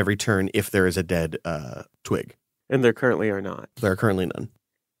beginning of every turn if there is a dead twig. And there currently are not. There are currently none.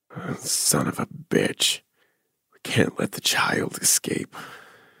 Son of a bitch. We can't let the child escape.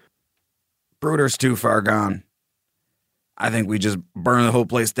 Bruder's too far gone. I think we just burn the whole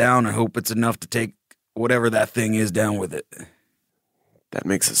place down and hope it's enough to take whatever that thing is down with it. That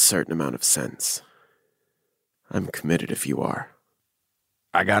makes a certain amount of sense. I'm committed if you are.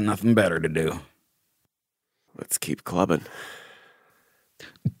 I got nothing better to do. Let's keep clubbing.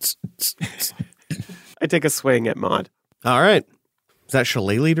 I take a swing at Maud. All right. Is that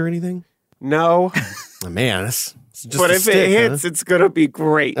shillelagh or anything? No. Oh, man, it's just but a if stick, it hits, it's going to be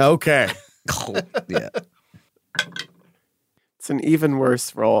great. Okay. Yeah. It's an even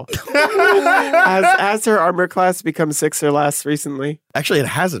worse roll. Has her armor class become 6 or less recently? Actually, it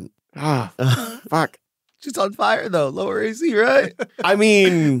hasn't. Ah, fuck. She's on fire, though. Lower AC, right? I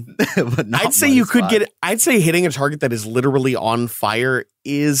mean, but I'd say you could get. I'd say hitting a target that is literally on fire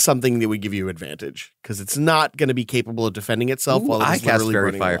is something that would give you advantage because it's not going to be capable of defending itself. While I it's cast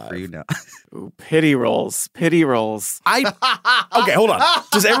literally Fairy burning Fire alive. for you now. Ooh, pity rolls. Pity rolls. Okay, hold on.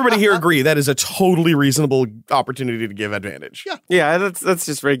 Does everybody here agree that is a totally reasonable opportunity to give advantage? Yeah, that's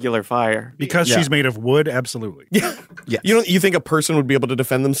just regular fire. Because she's made of wood, absolutely. Yeah. Yes. You think a person would be able to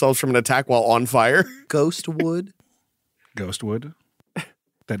defend themselves from an attack while on fire? Ghost wood. Ghost wood.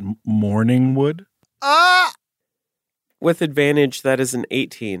 That morning wood. With advantage, that is an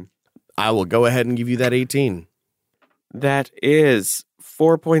 18. I will go ahead and give you that 18. That is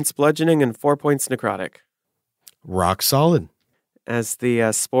 4 points bludgeoning and 4 points necrotic. Rock solid. As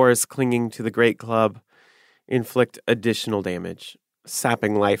the spores clinging to the great club inflict additional damage,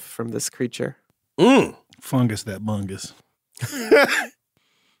 sapping life from this creature. Fungus that bungus.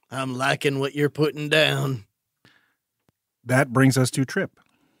 I'm liking what you're putting down. That brings us to Trip.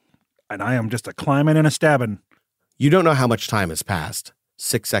 And I am just a climbing and a stabbing. You don't know how much time has passed.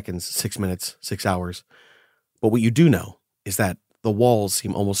 6 seconds, 6 minutes, 6 hours. But what you do know is that the walls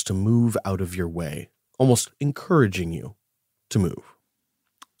seem almost to move out of your way, almost encouraging you to move.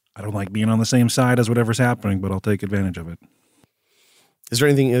 I don't like being on the same side as whatever's happening, but I'll take advantage of it. Is there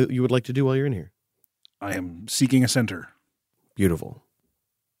anything you would like to do while you're in here? I am seeking a center. Beautiful.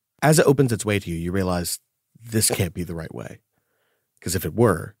 As it opens its way to you, you realize this can't be the right way. Because if it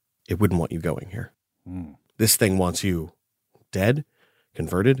were, it wouldn't want you going here. This thing wants you dead,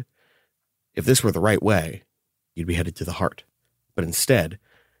 converted. If this were the right way, you'd be headed to the heart. But instead,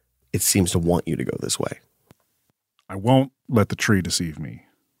 it seems to want you to go this way. I won't let the tree deceive me.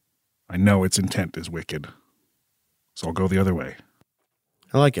 I know its intent is wicked. So I'll go the other way.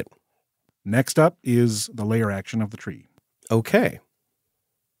 I like it. Next up is the layer action of the tree. Okay.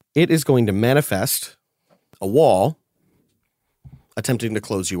 It is going to manifest a wall attempting to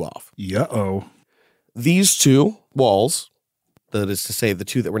close you off. Yeah-oh. These two walls, that is to say the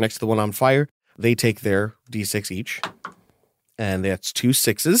two that were next to the one on fire, they take their d6 each. And that's 2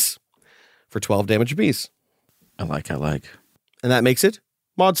 6s for 12 damage apiece. I like. And that makes it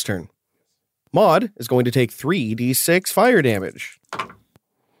Maud's turn. Maud is going to take 3d6 fire damage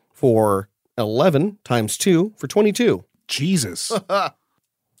for 11 times 2 for 22. Jesus. The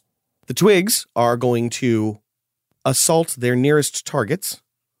twigs are going to assault their nearest targets.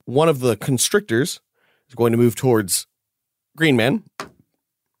 One of the constrictors is going to move towards Green Man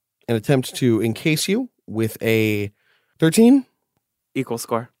and attempt to encase you with a 13. Equal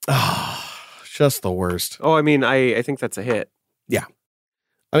score. Just the worst. Oh, I mean, I think that's a hit. Yeah.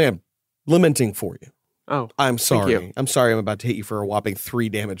 I mean, I'm lamenting for you. Oh, I'm sorry. thank you. I'm sorry I'm about to hit you for a whopping 3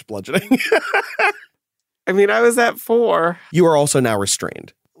 damage bludgeoning. I mean, I was at 4. You are also now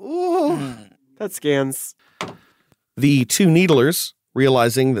restrained. Ooh, that scans. The 2 needlers,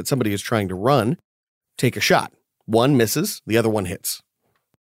 realizing that somebody is trying to run, take a shot. One misses, the other one hits.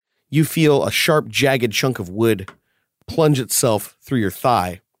 You feel a sharp, jagged chunk of wood plunge itself through your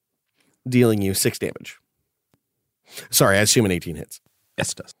thigh, dealing you 6 damage. Sorry, I assume an 18 hits.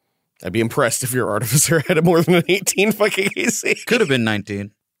 Yes, it does. I'd be impressed if your artificer had more than an 18 fucking AC. Could have been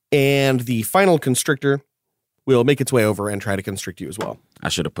 19. And the final constrictor will make its way over and try to constrict you as well. I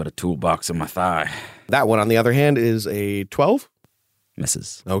should have put a toolbox in my thigh. That one, on the other hand, is a 12.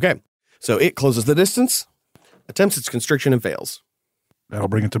 Misses. Okay. So it closes the distance, attempts its constriction, and fails. That'll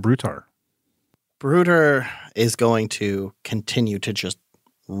bring it to Brutar. Bruder is going to continue to just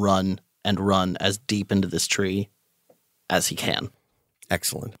run and run as deep into this tree as he can.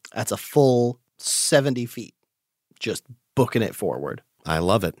 Excellent. That's a full 70 feet, just booking it forward. I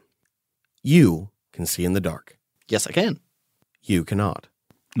love it. You can see in the dark. Yes, I can. You cannot.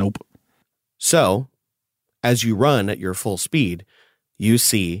 Nope. So, as you run at your full speed, you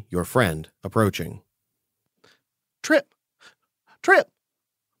see your friend approaching. Trip!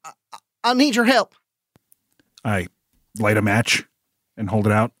 I need your help. I light a match and hold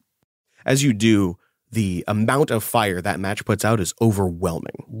it out. As you do, the amount of fire that match puts out is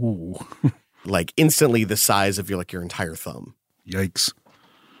overwhelming. Ooh. Like instantly the size of your entire thumb. Yikes.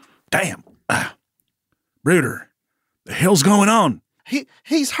 Damn. Bruder, the hell's going on?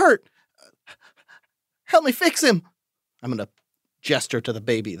 He's hurt. Help me fix him. I'm going to gesture to the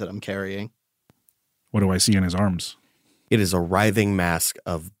baby that I'm carrying. What do I see in his arms? It is a writhing mask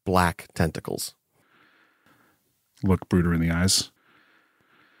of black tentacles. Look Bruder in the eyes.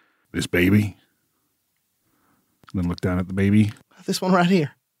 This baby. And then look down at the baby. This one right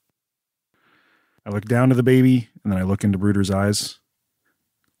here. I look down to the baby, and then I look into Bruder's eyes.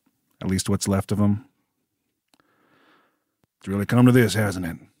 At least what's left of him. It's really come to this, hasn't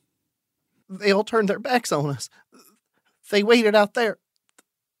it? They all turned their backs on us. They waited out there.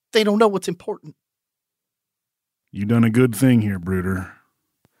 They don't know what's important. You done a good thing here, Bruder.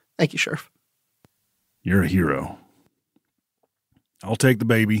 Thank you, Sheriff. You're a hero. I'll take the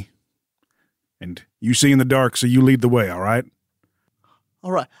baby. And you see in the dark, so you lead the way, all right?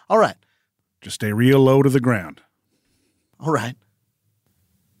 All right. Just stay real low to the ground. All right.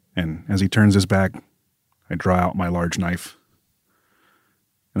 And as he turns his back, I draw out my large knife.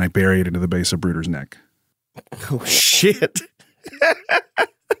 And I bury it into the base of Bruder's neck. Oh, shit.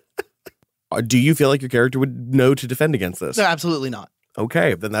 Do you feel like your character would know to defend against this? No, absolutely not.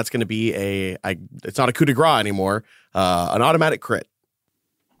 Okay, then that's going to be it's not a coup de grace anymore, an automatic crit.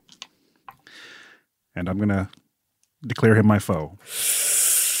 And I'm going to declare him my foe.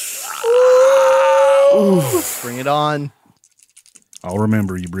 Oof. Bring it on. I'll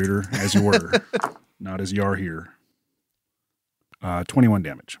remember you, Bruder, as you were, not as you are here. 21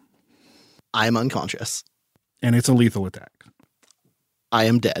 damage. I'm unconscious. And it's a lethal attack. I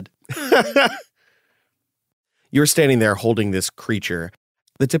am dead. You're standing there holding this creature.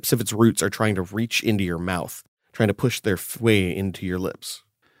 The tips of its roots are trying to reach into your mouth, trying to push their way into your lips.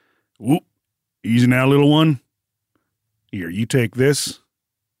 Whoop. Easy now, little one. Here, you take this.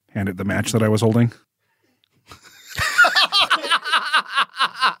 Hand it the match that I was holding.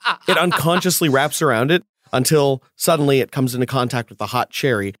 It unconsciously wraps around it until suddenly it comes into contact with the hot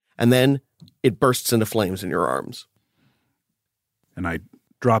cherry, and then it bursts into flames in your arms. And I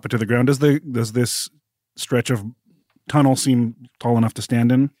drop it to the ground. Does this stretch of tunnel seem tall enough to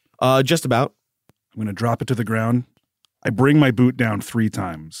stand in? Just about. I'm going to drop it to the ground. I bring my boot down 3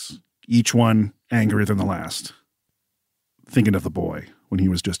 times, each one angrier than the last, thinking of the boy when he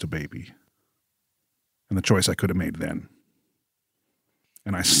was just a baby and the choice I could have made then.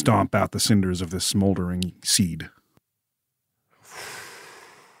 And I stomp out the cinders of this smoldering seed.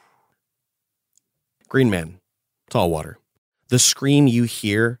 Green Man, Tallwater. The scream you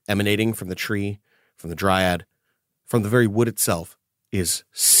hear emanating from the tree, from the dryad, from the very wood itself is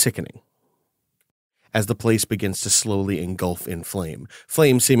sickening. As the place begins to slowly engulf in flame,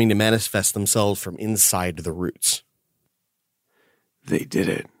 flames seeming to manifest themselves from inside the roots. They did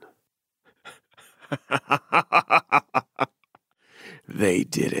it. They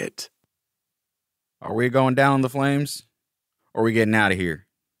did it. Are we going down in the flames? Or are we getting out of here?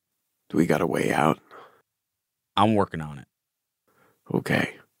 Do we got a way out? I'm working on it.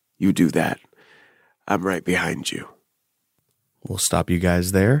 Okay, you do that. I'm right behind you. We'll stop you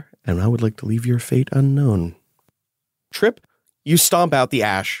guys there, and I would like to leave your fate unknown. Trip, you stomp out the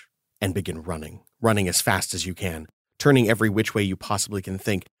ash and begin running as fast as you can, turning every which way you possibly can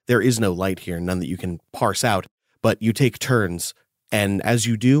think. There is no light here, none that you can parse out, but you take turns, and as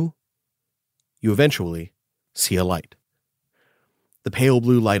you do, you eventually see a light. The pale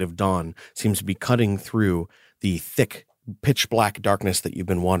blue light of dawn seems to be cutting through the thick, pitch-black darkness that you've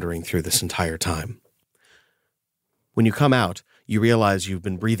been wandering through this entire time. When you come out, you realize you've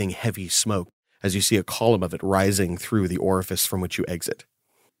been breathing heavy smoke as you see a column of it rising through the orifice from which you exit.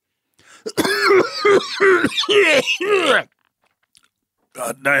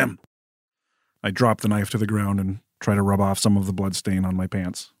 God damn. I drop the knife to the ground and try to rub off some of the blood stain on my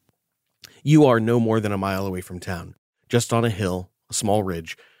pants. You are no more than a mile away from town, just on a hill, a small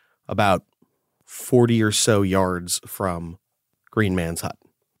ridge, about 40 or so yards from Green Man's hut.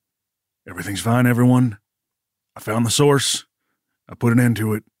 Everything's fine, everyone. I found the source. I put an end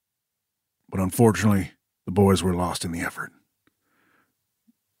to it. But unfortunately, the boys were lost in the effort.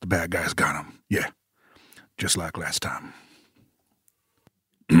 The bad guys got them. Yeah, just like last time.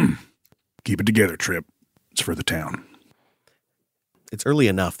 Keep it together, Trip. It's for the town. It's early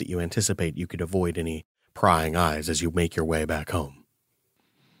enough that you anticipate you could avoid any prying eyes as you make your way back home.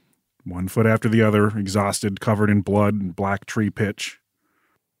 One foot after the other, exhausted, covered in blood and black tree pitch.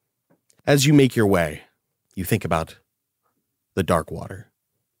 As you make your way, you think about the dark water.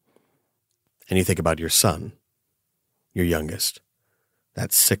 And you think about your son, your youngest,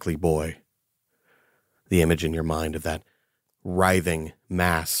 that sickly boy. The image in your mind of that writhing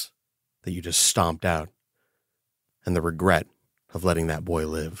mass that you just stomped out, and the regret of letting that boy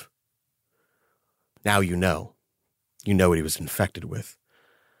live. Now you know what he was infected with.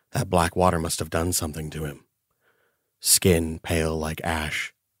 That black water must have done something to him. Skin pale like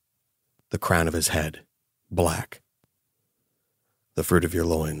ash. The crown of his head, black. The fruit of your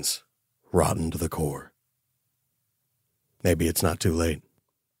loins, rotten to the core. Maybe it's not too late.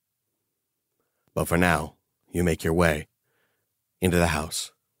 But for now, you make your way into the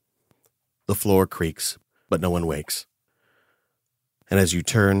house. The floor creaks, but no one wakes. And as you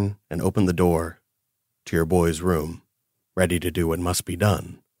turn and open the door to your boy's room, ready to do what must be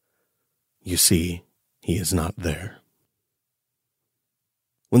done, you see he is not there.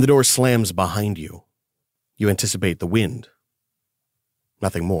 When the door slams behind you, you anticipate the wind.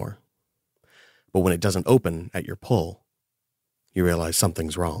 Nothing more. But when it doesn't open at your pull, you realize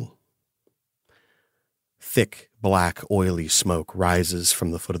something's wrong. Thick, black, oily smoke rises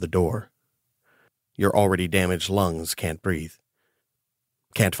from the foot of the door. Your already damaged lungs can't breathe.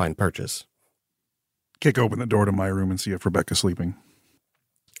 Can't find purchase. Kick open the door to my room and see if Rebecca's sleeping.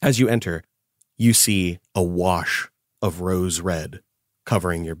 As you enter, you see a wash of rose red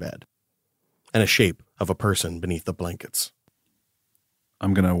covering your bed, and a shape of a person beneath the blankets.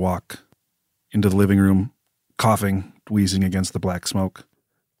 I'm going to walk into the living room, coughing, wheezing against the black smoke.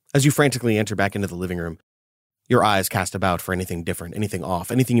 As you frantically enter back into the living room, your eyes cast about for anything different, anything off,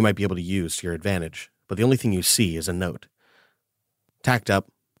 anything you might be able to use to your advantage, but the only thing you see is a note. Tacked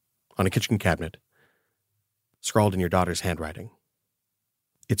up on a kitchen cabinet, scrawled in your daughter's handwriting.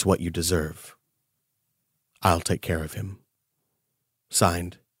 It's what you deserve. I'll take care of him.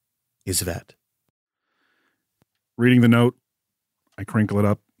 Signed, Isvet. Reading the note, I crinkle it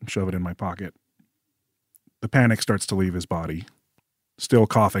up and shove it in my pocket. The panic starts to leave his body, still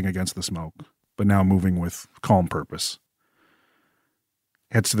coughing against the smoke. but now moving with calm purpose.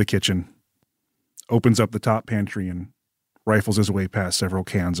 Heads to the kitchen, opens up the top pantry, and rifles his way past several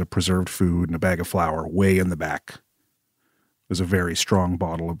cans of preserved food and a bag of flour way in the back. There's a very strong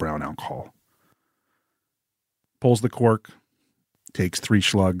bottle of brown alcohol. Pulls the cork, takes 3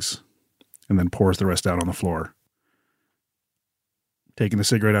 slugs, and then pours the rest out on the floor. Taking the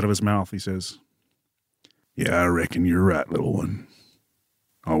cigarette out of his mouth, he says, "Yeah, I reckon you're right, little one.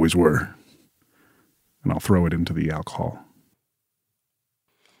 Always were." And I'll throw it into the alcohol.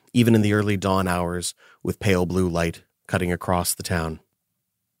 Even in the early dawn hours, with pale blue light cutting across the town,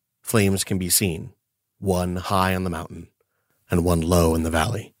 flames can be seen, one high on the mountain and one low in the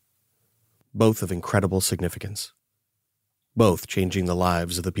valley, both of incredible significance, both changing the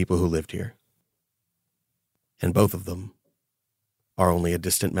lives of the people who lived here. And both of them are only a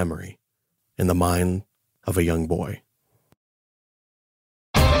distant memory in the mind of a young boy.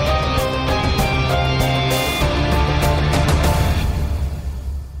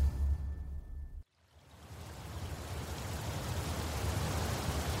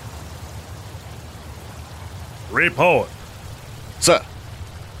 Report. Sir,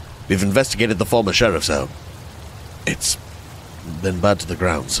 we've investigated the former sheriff's home. It's been burnt to the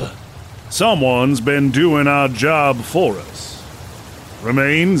ground, sir. Someone's been doing our job for us.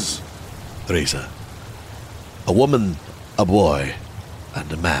 Remains? 3, sir. A woman, a boy,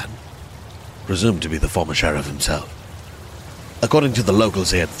 and a man. Presumed to be the former sheriff himself. According to the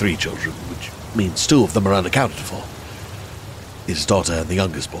locals, he had 3 children, which means 2 of them are unaccounted for. His daughter and the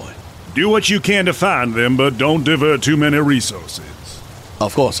youngest boy. Do what you can to find them, but don't divert too many resources.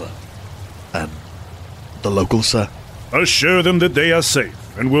 Of course, sir. And the locals, sir? Assure them that they are safe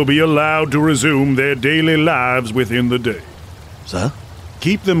and will be allowed to resume their daily lives within the day. Sir?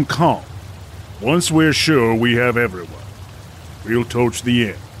 Keep them calm. Once we're sure we have everyone, we'll torch the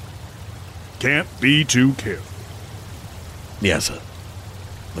end. Can't be too careful. Yes, sir.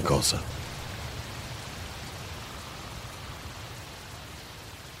 Of course, sir.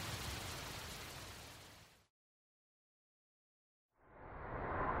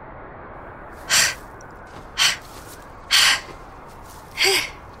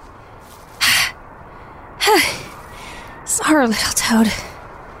 Sorry, little toad.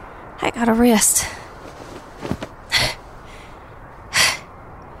 I gotta rest.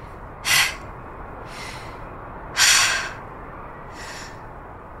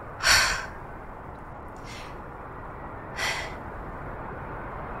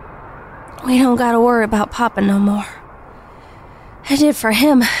 We don't gotta worry about Papa no more. I did for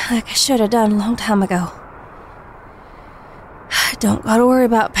him like I should have done a long time ago. I don't gotta worry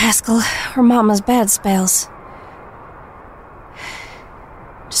about Pascal or Mama's bad spells.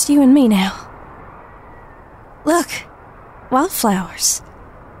 Just you and me now. Look, wildflowers.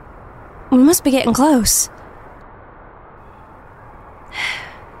 We must be getting close.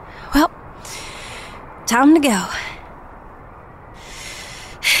 Well, time to go.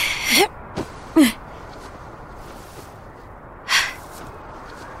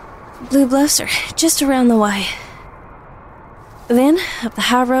 Blue Bluffs are just around the way. Then, up the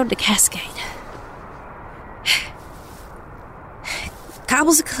high road to Cascade.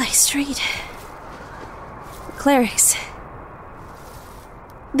 Cobbles of Clay Street. The clerics.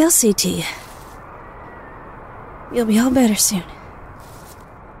 They'll see to you. You'll be all better soon.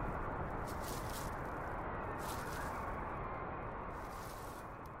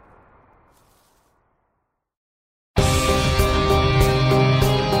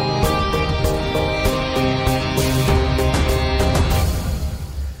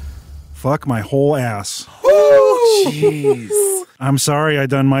 Fuck my whole ass. Jeez. I'm sorry I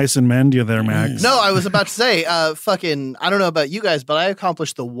done mice and men to you there, Max. No, I was about to say, I don't know about you guys, but I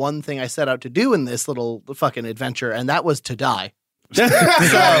accomplished the one thing I set out to do in this little fucking adventure, and that was to die. So,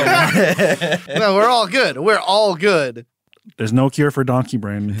 no, we're all good. We're all good. There's no cure for donkey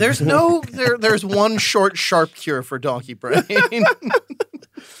brain. There's one short, sharp cure for donkey brain.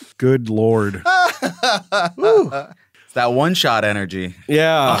 Good Lord. It's that one-shot energy.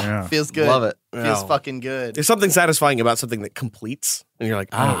 Yeah. Feels good. Love it. Feels fucking good. There's something satisfying about something that completes, and you're like,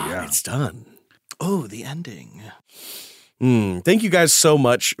 yeah. It's done. Oh, the ending. Thank you guys so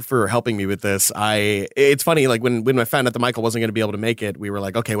much for helping me with this. It's funny, like when I found out that Michael wasn't going to be able to make it, we were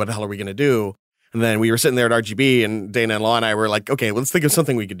like, okay, what the hell are we going to do? And then we were sitting there at RGB, and Dana and Law and I were like, okay, let's think of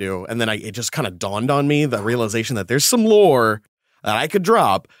something we could do. And then it just kind of dawned on me, the realization that there's some lore that I could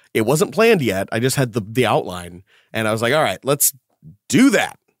drop. It wasn't planned yet. I just had the outline. And I was like, all right, let's do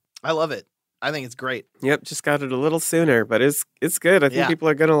that. I love it. I think it's great. Yep, just got it a little sooner, but it's good. I think people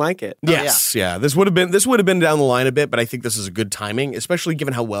are gonna like it. Yes, yeah. This would have been down the line a bit, but I think this is a good timing, especially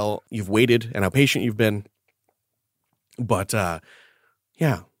given how well you've waited and how patient you've been. But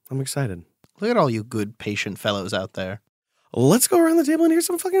yeah, I'm excited. Look at all you good, patient fellows out there. Let's go around the table and hear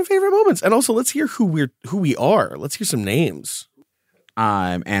some fucking favorite moments, and also let's hear who we are. Let's hear some names.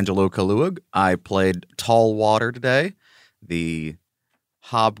 I'm Angelo Kaluag. I played Tall Water today, the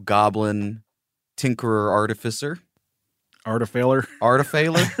hobgoblin tinkerer artificer. Artifailer.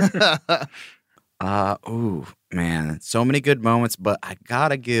 Ooh, man. So many good moments, but I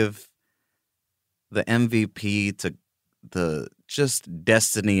gotta give the MVP to the just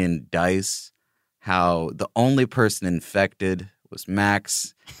Destiny and Dice. How the only person infected was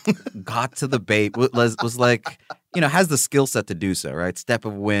Max. Got to the bait, was like, has the skill set to do so, right? Step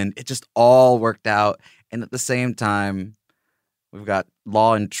of wind. It just all worked out. And at the same time, we've got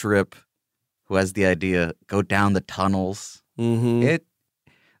Law and Trip, who has the idea, go down the tunnels. Mm-hmm. It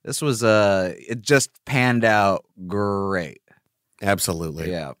just panned out great. Absolutely.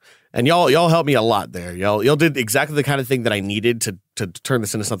 Yeah. And y'all helped me a lot there. Y'all did exactly the kind of thing that I needed to turn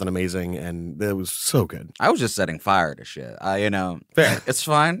this into something amazing, and it was so good. I was just setting fire to shit. Fair. It's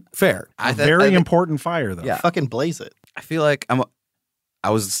fine. Fair. Very important fire, though. Yeah. Fucking blaze it. I feel like I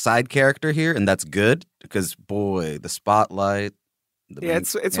was a side character here, and that's good because, boy, the spotlight.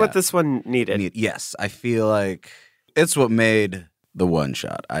 It's what this one needed. Yes, I feel like it's what made the one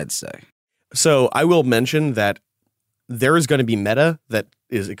shot, I'd say. So I will mention that there is going to be meta that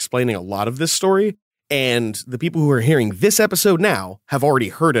is explaining a lot of this story, and the people who are hearing this episode now have already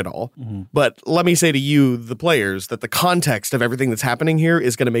heard it all. Mm-hmm. But let me say to you, the players, that the context of everything that's happening here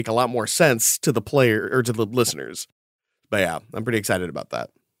is going to make a lot more sense to the player or to the listeners. But yeah, I'm pretty excited about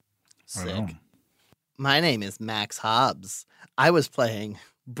that. Sick. My name is Max Hobbs. I was playing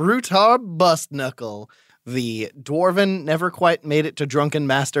Brutar Bustknuckle, the dwarven, never quite made it to drunken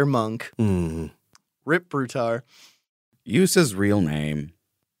master monk. Rip Brutar. Use his real name.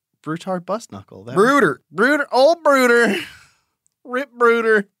 Brutar Bustknuckle. Bruder. Old Bruder. Rip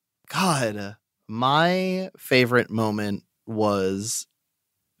Bruder. God, my favorite moment was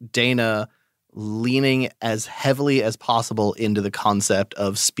Dana leaning as heavily as possible into the concept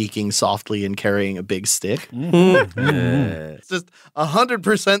of speaking softly and carrying a big stick. It's just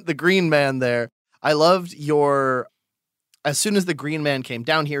 100% the Green Man there. I loved as soon as the Green Man came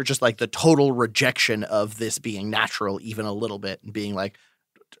down here, just like the total rejection of this being natural, even a little bit, and being like,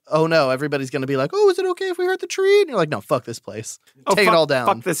 oh no, everybody's going to be like, oh, is it okay if we hurt the tree? And you're like, no, fuck this place. Take it all down.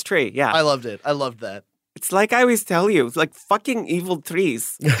 Fuck this tree, yeah. I loved it. I loved that. It's like I always tell you, it's like fucking evil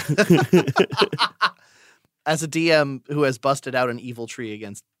trees. As a DM who has busted out an evil tree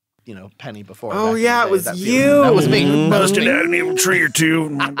against, Penny before. Oh yeah, it was you. That was me. Busted out an evil tree or two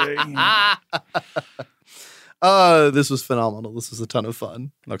in one day. This was phenomenal. This was a ton of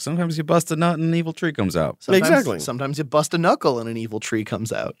fun. Look, sometimes you bust a nut and an evil tree comes out. Sometimes you bust a knuckle and an evil tree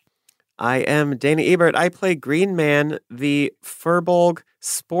comes out. I am Dana Ebert. I play Green Man, the Furbolg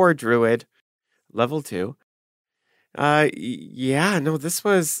Spore Druid, level 2. This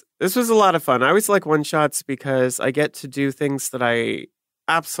was a lot of fun. I always like one shots because I get to do things that I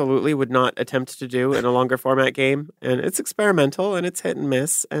absolutely would not attempt to do in a longer format game, and it's experimental and it's hit and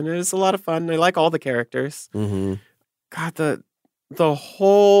miss, and it was a lot of fun. I like all the characters. Mm-hmm. God, the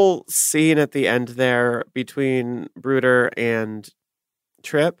whole scene at the end there between Bruder and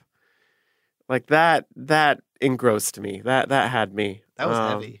Trip, like that engrossed me. That had me. That was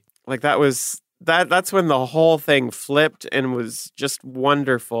heavy. Like that's when the whole thing flipped and was just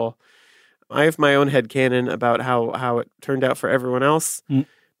wonderful. I have my own headcanon about how it turned out for everyone else.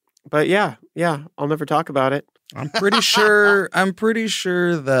 But yeah, I'll never talk about it. I'm pretty sure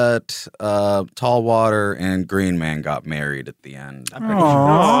that Tall Water and Green Man got married at the end.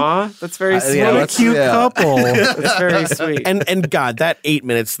 Aww, that's very sweet. What a cute couple. That's very sweet. And God, that 8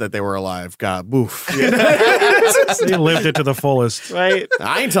 minutes that they were alive, God, boof. They lived it to the fullest. Right?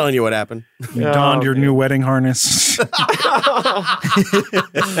 I ain't telling you what happened. You donned your new wedding harness. The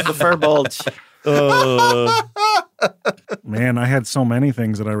fur bulge. Man, I had so many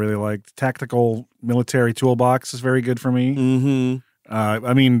things that I really liked. Tactical military toolbox is very good for me.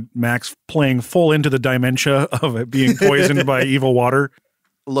 Mm-hmm. Max playing full into the dementia of it being poisoned by evil water.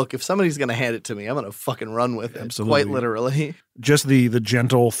 Look, if somebody's going to hand it to me, I'm going to fucking run with it. Absolutely. Quite literally. Just the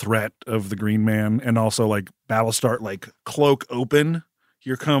gentle threat of the Green Man, and also like battle start, like cloak open.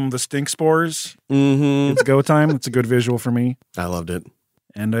 Here come the stink spores. Mm-hmm. It's go time. It's a good visual for me. I loved it.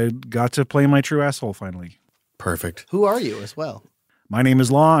 And I got to play my true asshole finally. Perfect. Who are you as well? My name is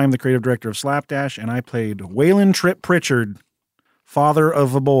Law. I'm the creative director of Slapdash, and I played Waylon Trip Pritchard, father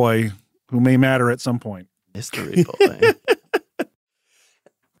of a boy who may matter at some point. Mystery boy.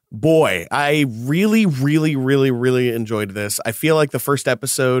 Boy, I really, really, really, really enjoyed this. I feel like the first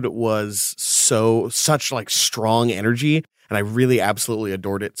episode was such like strong energy, and I really absolutely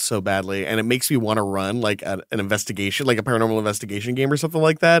adored it so badly. And it makes me want to run like an investigation, like a paranormal investigation game or something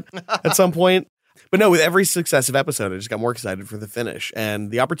like that at some point. But no, with every successive episode, I just got more excited for the finish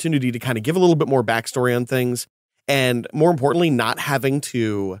and the opportunity to kind of give a little bit more backstory on things. And more importantly, not having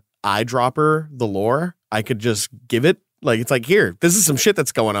to eyedropper the lore. I could just give it. Like, it's like, here, this is some shit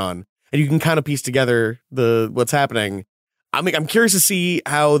that's going on. And you can kind of piece together what's happening. I'm curious to see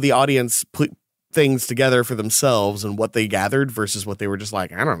how the audience put things together for themselves and what they gathered versus what they were just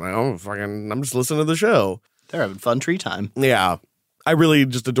like, I don't know, I'm just listening to the show. They're having fun tree time. Yeah. I really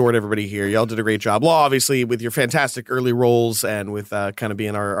just adored everybody here. Y'all did a great job. Well, obviously, with your fantastic early roles and with kind of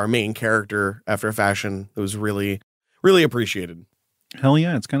being our main character after a fashion, it was really, really appreciated. Hell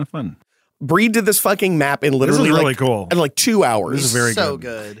yeah, it's kind of fun. Breed did this fucking map in literally this is really cool. In like 2 hours. This is very so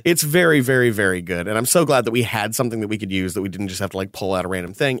good. It's very, very, very good. And I'm so glad that we had something that we could use, that we didn't just have to like pull out a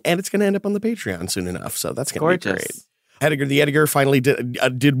random thing. And it's going to end up on the Patreon soon enough. So that's going to be great. Edgar the Editor finally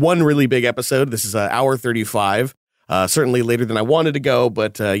did one really big episode. This is hour 35. Certainly later than I wanted to go.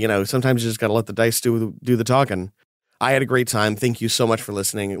 But, sometimes you just got to let the dice do the talking. I had a great time. Thank you so much for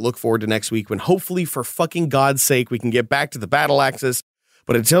listening. Look forward to next week when hopefully, for fucking God's sake, we can get back to the battle axis.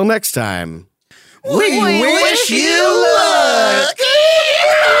 But until next time, we wish you luck.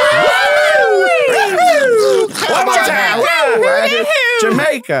 One more time.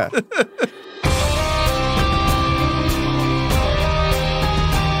 Jamaica.